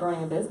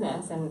growing a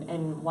business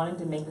and wanting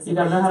to make this You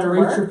gotta know how to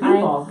reach your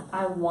people.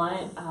 I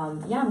want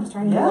I'm just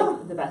trying to do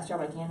like the best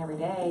job I can every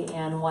day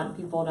and want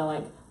people to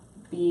like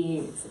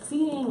be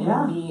succeeding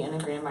and be in a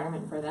great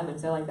environment for them. And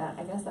so like that,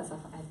 I guess that's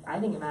I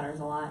think it matters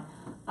a lot.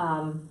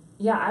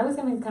 I was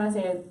gonna kind of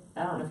say,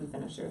 I don't know if you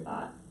finished your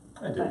thought.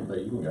 I didn't, but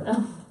you can go.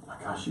 Oh my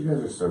gosh, you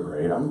guys are so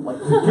great. I'm like,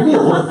 give me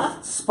a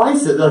little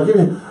spice it. Like,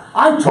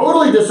 I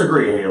totally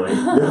disagree, Haley.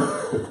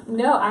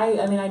 No,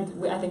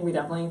 I think we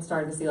definitely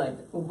started to see like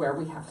where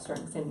we have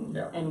strengths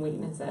and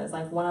weaknesses.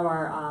 Like one of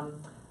our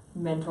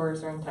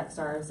mentors during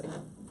Techstars,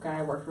 a guy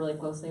I worked really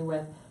closely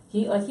with,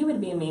 he would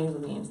be in meetings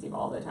with me and Steve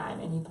all the time,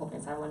 and he pulled me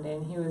aside one day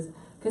and he was,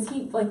 because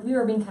we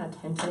were being kind of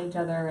tense at each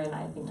other and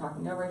I think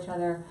talking over each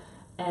other.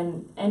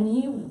 And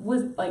he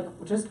was like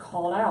just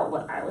called out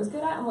what I was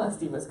good at and what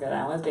Steve was good at.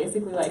 And was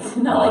basically like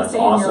not stay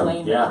in your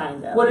lane, but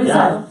kind of. What did he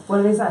say?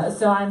 What did he say?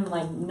 So I'm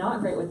like not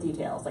great with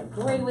details, like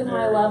great with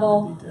high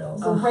level,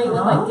 details. great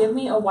with like give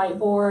me a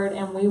whiteboard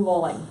and we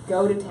will like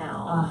go to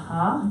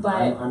town.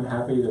 But I'm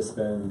happy to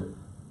spend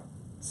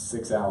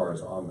 6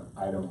 hours on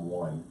item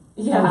 1.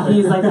 Yeah,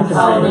 he's like the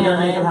oh man,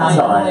 man, I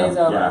I'm glaze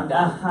over Yeah. and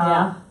done.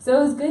 Yeah.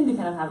 So it was good to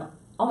kind of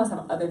almost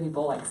have other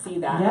people like see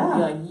that and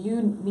be like,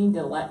 you need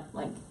to let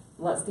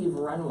Steve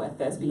run with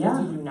this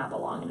because you do not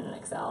belong in an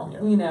Excel,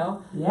 you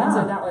know? Yeah. And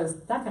so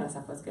that kind of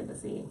stuff was good to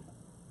see.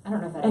 I don't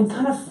know if that and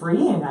kind of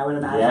freeing, I would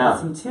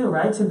imagine, to see too,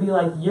 right? To be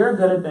like, you're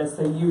good at this,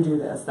 so you do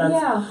this.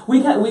 That's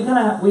we have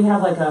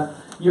like a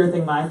your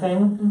thing, my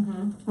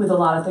thing with a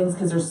lot of things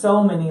because there's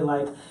so many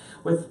like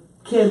with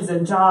kids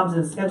and jobs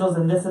and schedules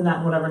and this and that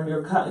and whatever, and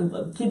you're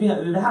keeping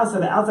the house or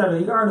the outside or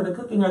the yard or the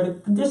cooking or the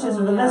dishes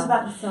or the this and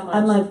that, so much.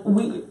 and like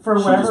we for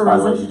She whatever just, by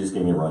the way, reason. she just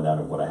gave me a rundown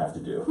of what I have to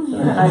do.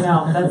 I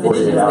know that's The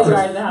dishes, the yard,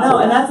 the house. no,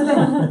 and that's the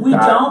thing. We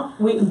Got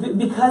don't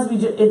because we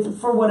just it's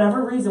for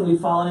whatever reason we've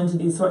fallen into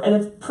these and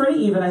it's pretty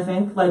even. I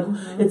think like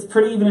it's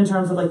pretty even in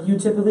terms of like you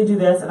typically do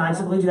this and I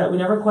typically do that. We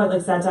never quite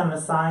like sat down and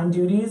assigned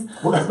duties.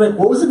 But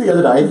What was it the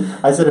other night?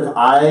 I said if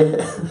I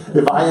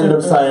ended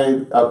up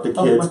signing up the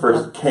kids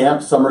for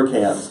summer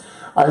camps,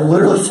 I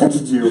literally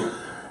texted you.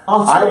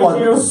 I want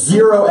you.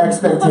 0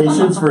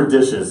 expectations for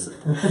dishes.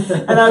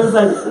 And I was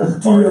like,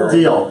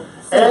 Deal.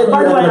 And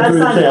by the way, I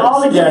signed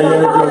all the Yeah, you had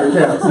to go to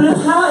camps. But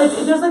it's kind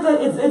of there's like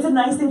it's a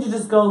nice thing to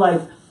just go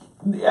like.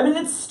 I mean,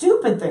 it's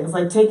stupid things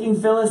like taking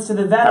Phyllis to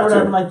the vet or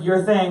whatever, like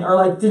your thing, or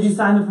like, did you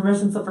sign the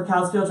permission slip for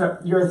Cal's field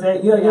trip? Your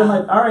thing. You're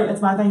like, all right,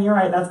 it's my thing. You're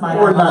right. That's my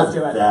thing. Or not Let's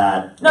do it.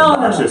 that.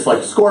 No. It's just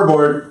like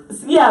scoreboard.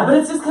 Yeah, but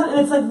it's just kind of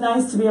it's like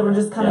nice to be able to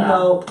just kind of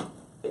go.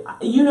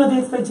 You know, the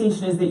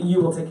expectation is that you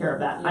will take care of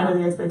that. I know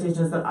the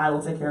expectation is that I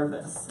will take care of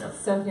this.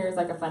 So here's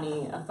like a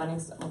funny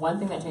one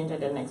thing that changed I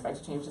didn't expect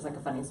to change, just like a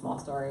funny small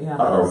story. Yeah.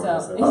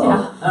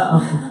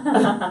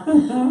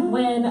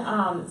 When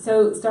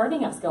so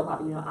starting up Skill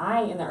Pop,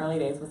 I in the early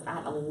days was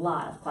at a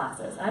lot of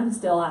classes. I'm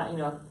still at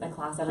a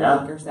class every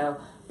week or so.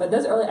 But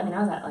those early, I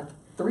was at like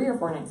 3 or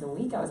 4 nights a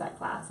week. I was at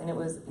class, and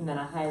then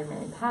I hired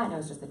Mary Pat, and it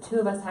was just the two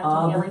of us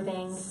taking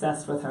everything.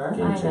 Obsessed with her.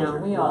 I know,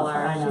 we all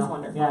are. I know. She's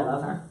wonderful. Yeah, I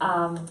love her.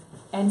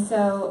 And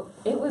so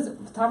it was,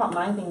 talk about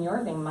my thing,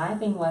 your thing. My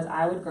thing was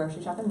I would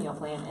grocery shop a meal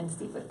plan and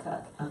Steve would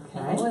cook. Okay.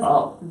 And it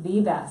was the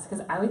best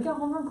because I would go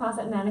home from class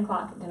at 9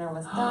 o'clock. Dinner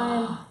was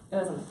done. It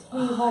was on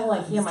the table.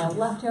 Like, he had my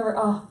leftover.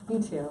 Oh,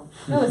 me too.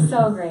 It was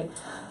so great.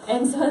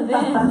 And so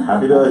then...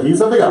 Happy to heat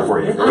something up for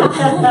you.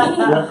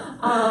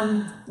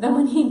 Then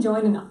when he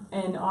joined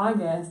in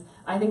August,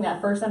 I think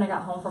that first time I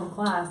got home from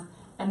class,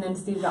 and then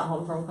Steve got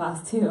home from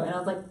class too, and I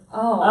was like,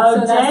 so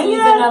that dang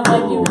season it. of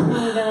like you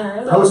cooking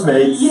dinner is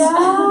Postmates.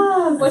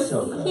 Yes. which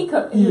So good. he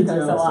cooks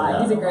a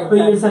lot. He's a great But cook.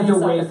 you just have to He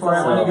wait sucks for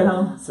it so when you well. get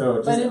home.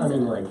 So But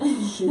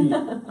just,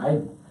 it's-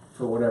 I,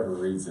 for whatever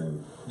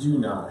reason, do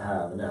not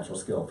have a natural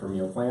skill for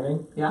meal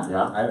planning. Yeah.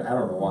 Yeah. I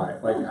don't know why.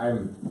 Like, I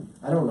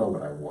don't know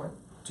what I want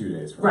 2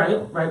 days from now.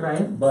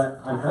 Right.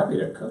 But I'm happy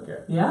to cook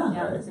it. Yeah.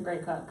 Yeah, Right. he's a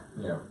great cook.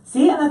 Yeah.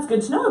 See, and that's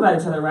good to know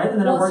about each other, right? And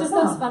then Well, it it's works just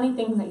those out. funny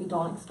things that you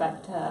don't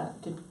expect to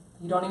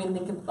you don't even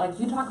think of, like,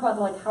 you talk about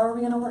the, like, how are we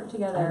going to work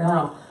together? I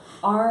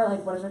know.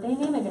 Like, what is our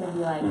dynamic going to be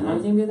like? How are you going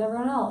to be with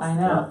everyone else? I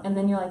know. And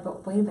then you're like,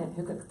 but wait a minute,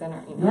 who cooks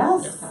dinner?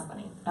 Yes. It's kind of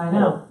funny. I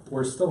know.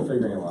 We're still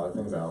figuring a lot of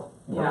things out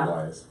Yeah.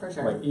 work-wise. For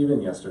sure. Like,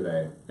 even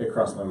yesterday, it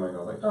crossed my mind. I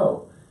was like,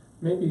 oh,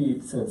 maybe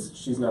since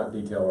she's not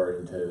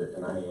detail-oriented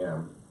and I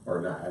am,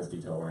 or not as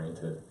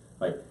detail-oriented,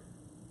 like,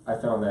 I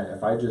found that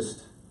if I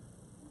just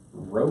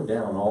wrote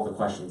down all the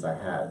questions I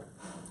had,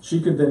 she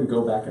could then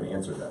go back and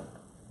answer them.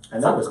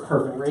 And that was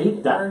perfect.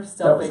 Great. We're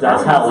still figuring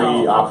That's it how out.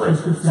 we operate.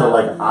 So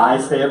like I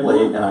stay up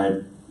late and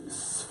I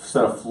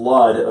send a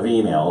flood of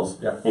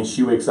emails, Yep. and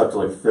she wakes up to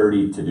like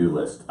 30 to-do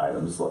list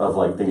items of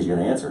like things you're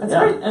going to answer. That's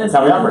great. And That's it's-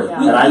 how we operate.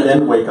 yeah. And I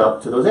then wake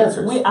up to those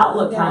answers. We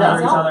Outlook Yeah.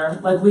 calendar each Yeah. other.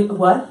 Like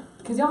what?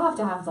 Because y'all have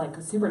to have, like,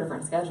 super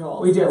different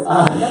schedules. We do.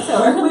 That's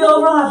so We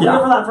overlap. Yeah. We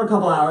overlap for a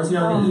couple hours, in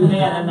the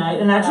evening and at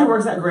night, and it actually Yeah.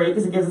 works out great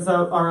because it gives us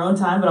our own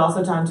time, but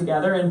also time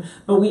together.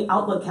 But we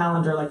Outlook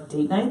calendar like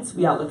date nights.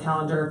 We Outlook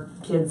calendar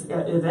kids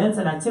events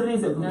and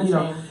activities. That, No you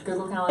know, shame.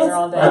 Google Calendar it's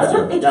all day. That's it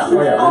Yeah. keeps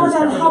Oh, yeah, all we of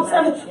that use helps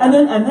calendar. everything.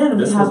 And then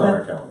we This have was on the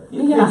our calendar.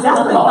 Yeah.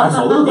 exactly. Oh,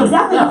 absolutely.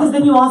 Exactly, Yeah. because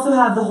then you also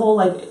have the whole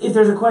like if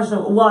there's a question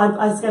of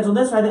I scheduled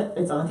this right,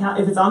 it's on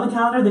the if it's on the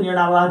calendar, then you're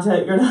not allowed to No,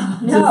 say it's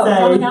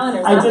on the calendar,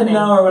 it's I didn't happening.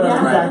 know or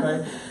whatever. Yeah. Exactly.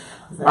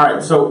 All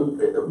right, so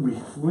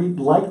we'd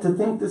like to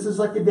think this is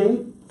like a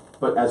date,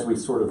 but as we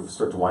sort of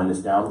start to wind this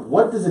down,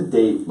 what does a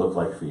date look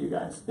like for you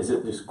guys? Is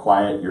it just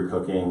quiet, you're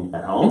cooking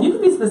at home? And you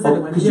can be specific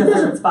Oh, with 'cause your you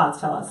guys favorite are- spots.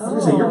 Tell us. I was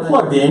gonna say, you're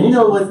plugged in, you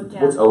know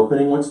what's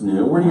opening, what's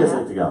new. Where do you guys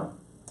like to go?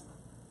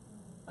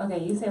 Okay,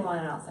 you say one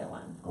and I'll say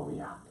one. Oh,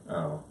 yeah.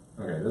 Oh,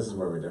 okay. This is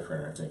where we differ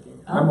in our thinking.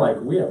 I'm like,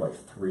 we have like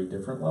 3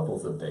 different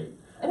levels of date.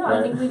 No, I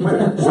Right. think we do Wait,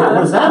 too. what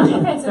does that mean?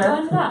 Okay, so go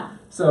into that.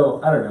 So,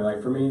 I don't know,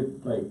 like for me,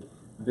 like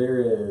there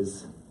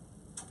is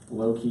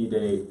low-key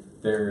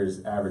date,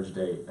 there's average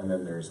date, and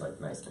then there's like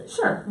nice date.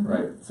 Sure.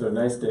 Right? So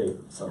nice date,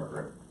 summer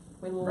room.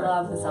 We Right.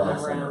 love the Love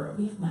summer room.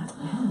 We've met.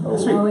 Oh,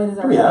 Sweet. Oh, it is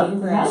our Yeah.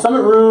 favorite.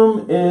 Summit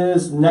Room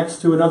is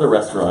next to another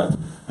restaurant.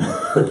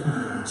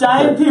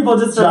 Giant people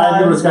just Giant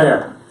arrived. People Sky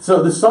Air.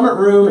 So the Summit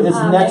Room is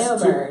next Mayo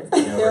to... Bird.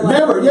 They're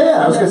Mayo Bird,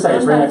 yeah, I was gonna say,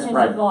 it's they're right run by next- the same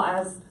right. people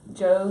as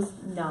Joe's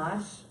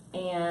Nosh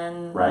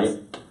and Right.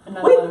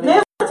 another Wait, one.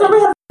 man, that's where we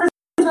had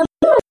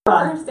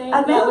our First day,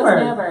 at yeah, it was Mayo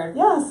Mayo Bird. Bird.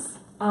 Yes.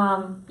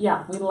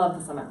 Yeah, we love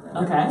the Summit Room.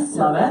 Okay, So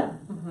love it.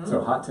 good.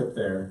 So hot tip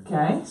there,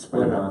 Okay.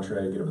 split an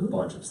entree, get a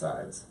bunch of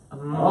sides. Oh,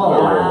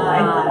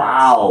 Yeah.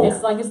 wow.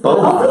 It's like it's Both.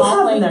 the Oh, we small have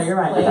them plates, there, you're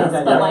right. plates,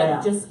 Okay, but yeah, like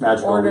yeah. just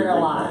Magical order a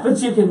everything. lot. But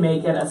you can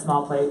make it a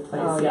small place.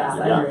 Oh Yes, yeah,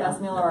 I hear you.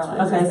 best meal of our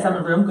lives. Okay, right there.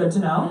 Summit Room, good to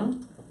know.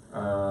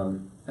 Mhm.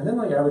 And then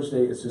like average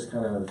date is just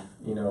kind of,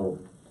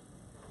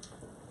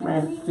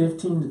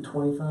 $15 to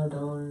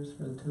 $25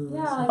 for the two of us.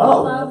 Yeah, like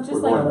Oh, we love just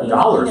we're like going you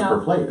dollars know. per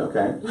plate. Okay.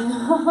 I mean, I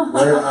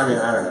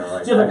don't know.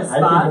 Like, Do you have like a I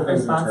spot think of or things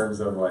in spots? terms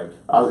of like.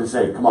 I was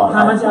gonna say, come on.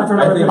 How much effort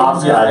I are we think,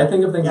 putting yeah, I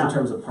think of things Yeah. in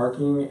terms of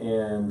parking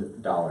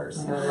and dollars.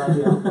 I love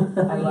you. I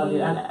love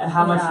you. And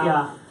how much?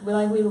 Yeah. We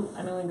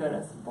go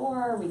to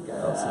Sephora, we go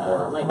to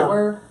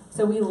Sephora.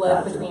 we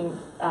live Gotcha. between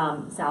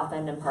South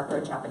End and Park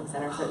Road Shopping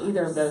Center, so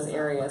either of those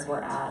areas we're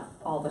at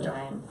all the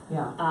time.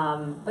 Yeah.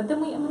 But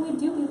then we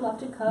love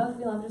to cook.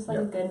 We love just like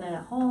a good night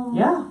at home.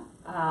 Yeah.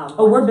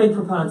 Oh, we're big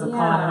proponents of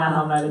calling an Yeah.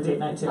 at-home night a date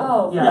night too.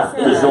 Oh, yeah. Yeah. for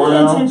sure.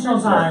 DiGiorno. Intentional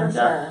For sure, time. for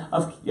sure.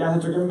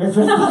 Thanks for giving me a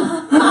fist.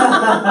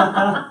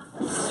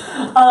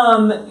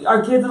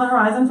 Are kids on the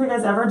horizon for you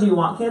guys ever? Do you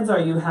want kids? Or are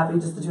you happy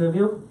just the two of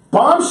you?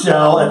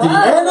 Bombshell at the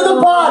end of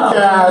the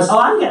podcast. Oh,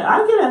 I'm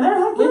getting in there.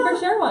 Heck We yeah. for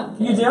sure want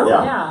kids. You do?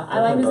 Yeah. Yeah, I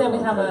like to say we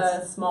Both have want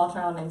a small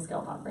child named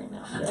Skill Pop right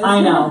now.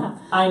 I know.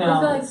 I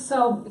feel like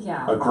so,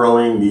 A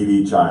growing,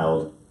 needy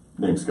child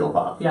named Skill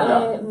Pop.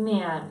 Yeah.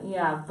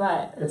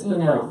 But It's you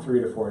been know, like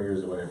 3 to 4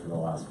 years away for the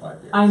last 5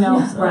 years. I know,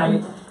 So-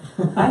 right?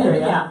 I hear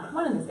you. yeah,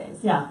 one of these days.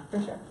 Yeah.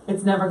 For sure.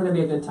 It's never going to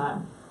be a good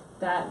time.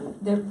 But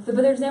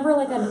there's never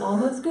like an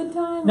almost good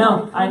time.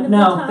 No, or a kind of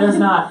no, good time. there's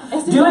not.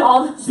 It's Do just it.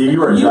 all the Steve,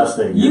 you are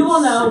adjusting. You will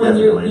know when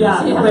you,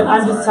 significantly. but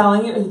I'm just Sorry.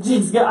 telling you,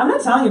 geez, I'm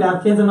not telling you to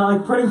have kids. I'm not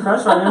like putting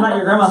pressure on you. I'm not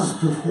your grandma.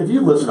 If you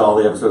listen to all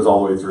the episodes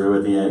all the way through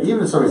at the end,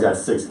 even if somebody's got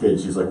 6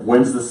 kids, she's like,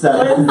 when's the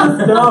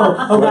 7th? No.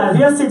 Oh God, if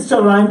you have 6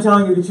 children, I'm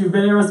telling you that you've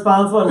been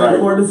irresponsible and made Right.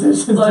 poor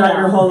decisions throughout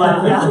your whole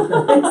life.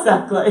 Yeah,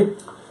 exactly.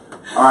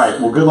 All right,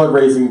 well, good luck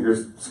raising your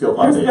Skill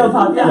Pop. Your baby. Skill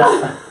Pop,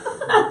 yeah.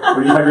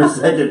 When you have your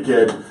second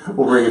kid,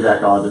 we'll bring you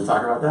back on to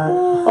talk about that.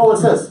 Oh,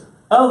 what's this?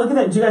 Oh, look at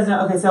that. Do you guys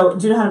know? Okay, so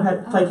do you know how to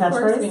play Of course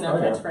we catchphrase? know Oh,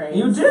 yeah. catchphrase.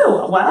 You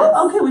do?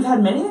 Well, okay, we've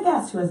had many a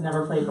guest who has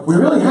never played before. We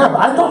really have.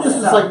 I thought this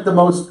was like the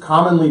most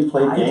commonly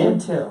played I game.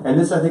 did too. And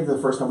this, I think, is the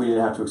first time we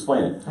didn't have to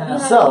explain it. I know. Have you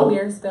had So- any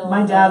beer spill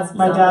My on dad's the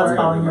calling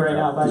soundboard? you right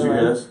now, by Did the you way.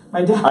 hear this?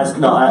 My dad.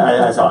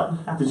 I saw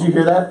it. Did you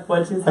hear that?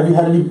 What'd you say? Have you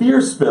had any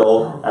beer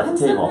spill at the I'm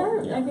so table?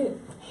 hurt. Yeah. I could,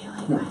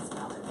 Haley, I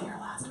spilled a beer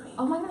last week.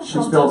 oh my gosh. She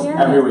don't spills tell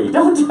every Garrett. week.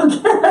 Don't tell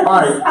Garrett.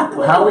 All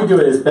right, how we do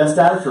it is best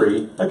out of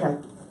 3, Okay.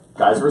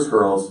 guys versus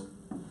girls.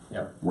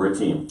 Yep. We're a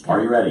team.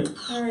 Are you ready?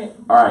 All right.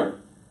 All right,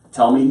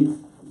 tell me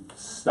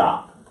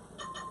stop.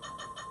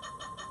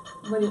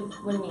 What do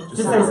you mean?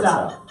 Just say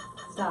stop.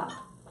 Stop.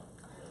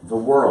 The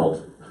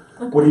world.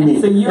 What do you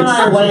mean? So you and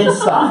I are- Explain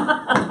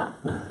stop.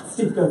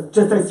 Steve goes,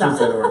 just say Just stop.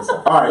 say the word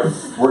stop. All right,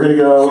 we're gonna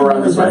go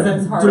around this way.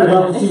 Doesn't hard. do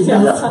well with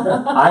details.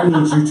 Yeah. I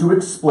need you to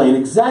explain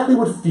exactly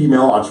what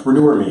female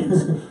entrepreneur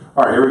means.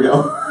 All right, here we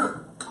go.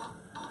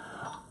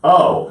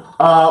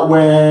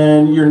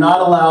 When you're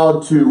not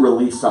allowed to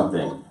release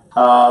something,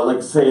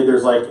 like say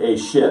there's like a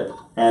ship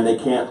and they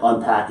can't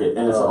unpack it,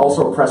 and it's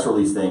also a press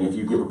release thing. If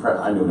you give a press,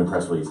 I know in a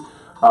press release.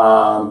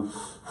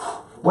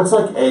 What's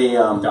like a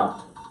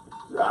Docked.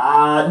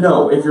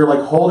 no, if you're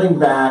like holding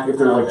back, if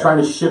they're like trying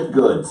to ship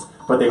goods,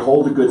 but they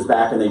hold the goods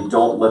back and they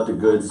don't let the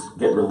goods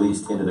get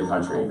released into the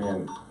country.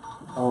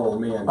 Oh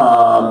man.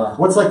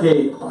 What's like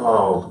a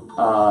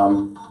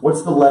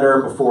what's the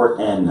letter before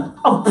N?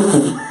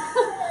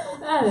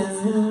 That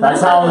is.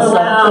 That's how it's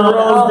Wow. the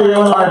rules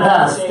deal. All right,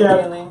 pass. Jake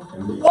Yep. Bailey.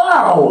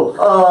 Wow.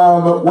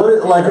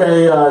 Like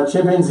a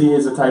chimpanzee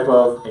is a type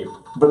of Ape.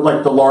 but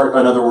like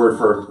another word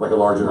for like a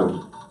larger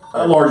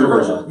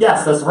version.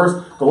 Yes, that's the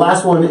first. The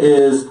last one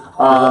is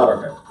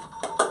Okay.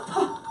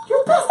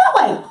 You're best that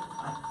way.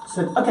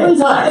 said Okay. 3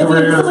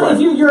 times.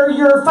 If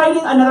you're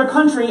fighting another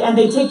country and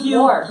they take you.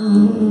 War.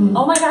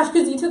 Oh my gosh,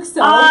 because you took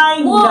so I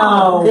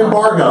long.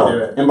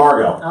 know.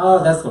 Embargo.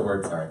 Oh, that's the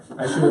word. Sorry,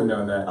 I should have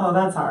known that. Oh,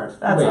 that's hard.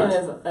 That's Wait. hard.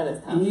 That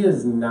is tough. E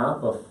is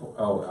not before.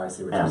 Oh, I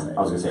see what you're saying.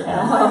 I was gonna say M.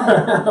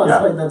 I was Yeah.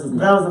 like, that doesn't.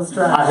 That was a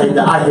stretch. I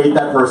hate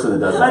that person that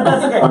does But that.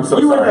 that's okay. I'm so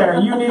you were sorry. there.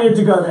 You needed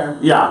to go there.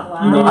 Yeah.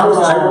 Wow. You needed I to was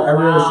go. I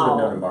really Wow. should have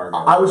known embargo.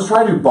 I was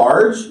trying to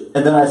barge,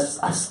 and then I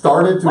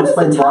started to What is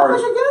explain the barge.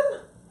 topic again?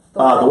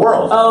 The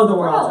world. Oh, the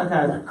world.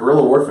 Okay.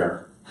 Guerrilla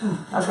warfare.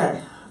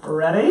 Okay.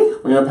 Ready?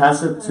 We're gonna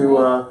pass it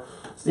to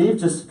Steve,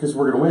 just because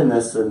we're gonna win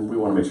this, and we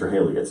want to make sure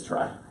Haley gets to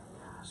try.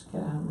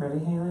 Get ready,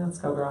 Haley. Let's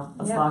go, girl.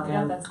 Let's Yeah, lock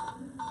yeah, in. that's-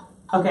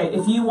 Okay,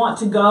 if you want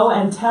to go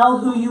and tell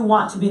who you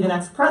want to be the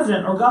next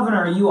president or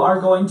governor, you are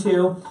going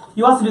to.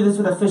 You also do this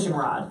with a fishing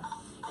rod.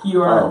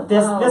 You are Oh.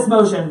 this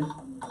motion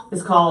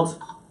is called.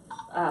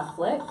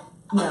 Flick?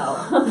 No.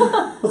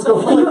 Let's go.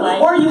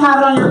 Like- Or you have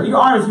it on your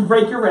arm. If you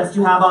break your wrist,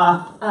 you have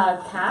a.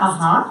 Cast?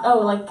 Uh-huh. Oh,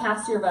 like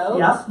cast your vote?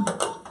 Yep.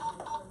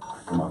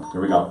 Come on, here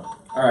we go.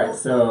 All right,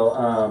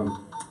 so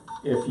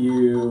if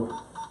you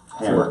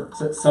Hammer.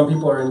 so some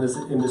people are in this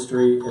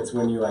industry. It's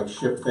when you like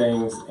ship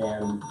things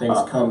and things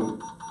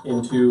come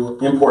into.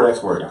 Import,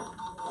 export. Yeah.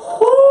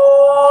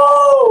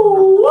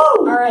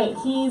 All right,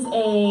 he's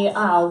a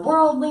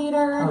world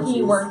leader. Oh, he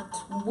geez. worked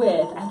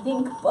with, I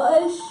think,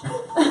 Bush.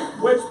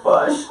 Which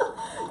bush?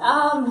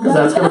 Because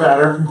that's gonna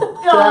matter.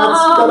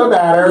 That's gonna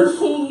matter.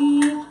 He.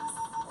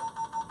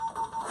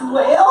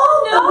 Whale?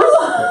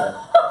 No.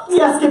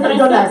 Yeah, skip it.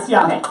 Go next.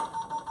 Yeah. Okay.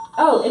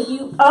 Oh, if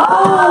you.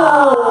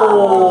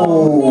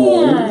 Oh.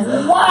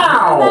 Man.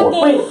 Wow. That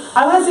game Wait,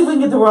 I want to see if we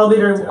can get the world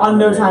leader on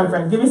no time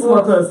frame. Give me some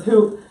more clues.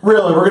 Who?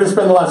 Really? We're going to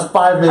spend the last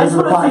 5 minutes of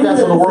the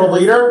podcast on the world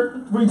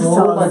leader? We just Oh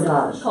tell my us.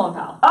 gosh. Colin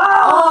Powell.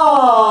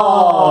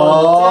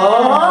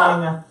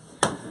 Oh,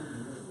 dang.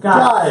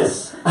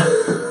 Guys.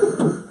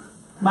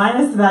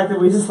 Minus the fact that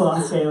we just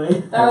lost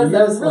Haley. That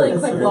was really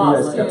quick Have you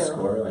loss guys kept too.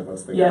 score? Like,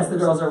 what's the Yes, the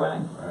girls are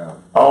winning. Wow.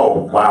 Oh,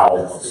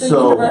 wow. So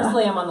So,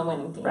 universally, I'm on the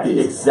winning team. the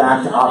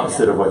exact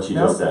opposite of what you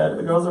just The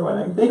said. girls are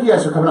winning. Thank you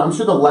guys for coming. I'm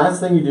sure the last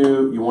thing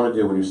you want to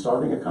do when you're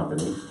starting a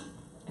company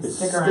is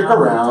Stick stick around,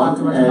 around talk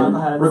to a bunch of and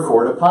knuckleheads.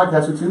 record a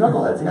podcast with two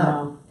knuckleheads. Yeah.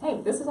 No.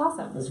 Hey, this is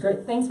awesome. That's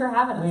great. Thanks for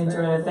having us. We enjoyed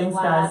We're it. Thanks,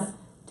 glad guys.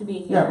 to be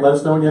here. Yeah, let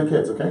us know when you have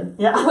kids, okay?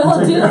 Yeah. We'll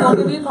give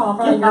you a call.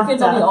 Probably your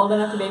kids will be old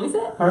enough to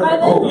babysit by then.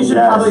 Oh, You should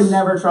yes. probably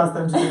never trust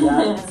them to do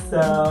that.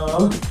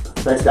 So,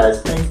 Thanks,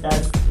 guys. thanks,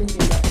 guys. Appreciate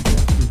that.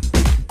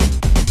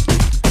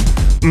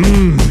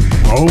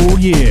 Oh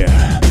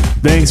yeah.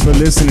 Thanks for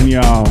listening,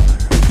 y'all.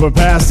 For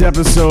past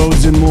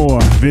episodes and more,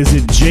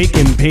 visit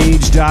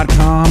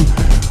jakeandpage.com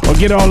or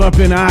get all up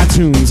in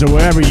iTunes or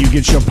wherever you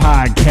get your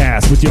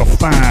podcast with your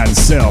fine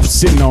self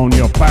sitting on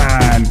your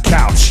fine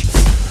couch.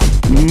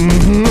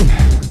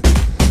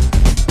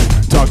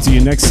 Talk to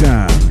you next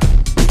time.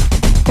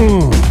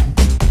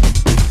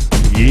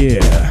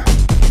 Yeah.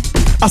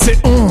 I said,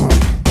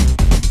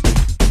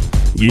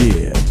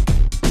 yeah.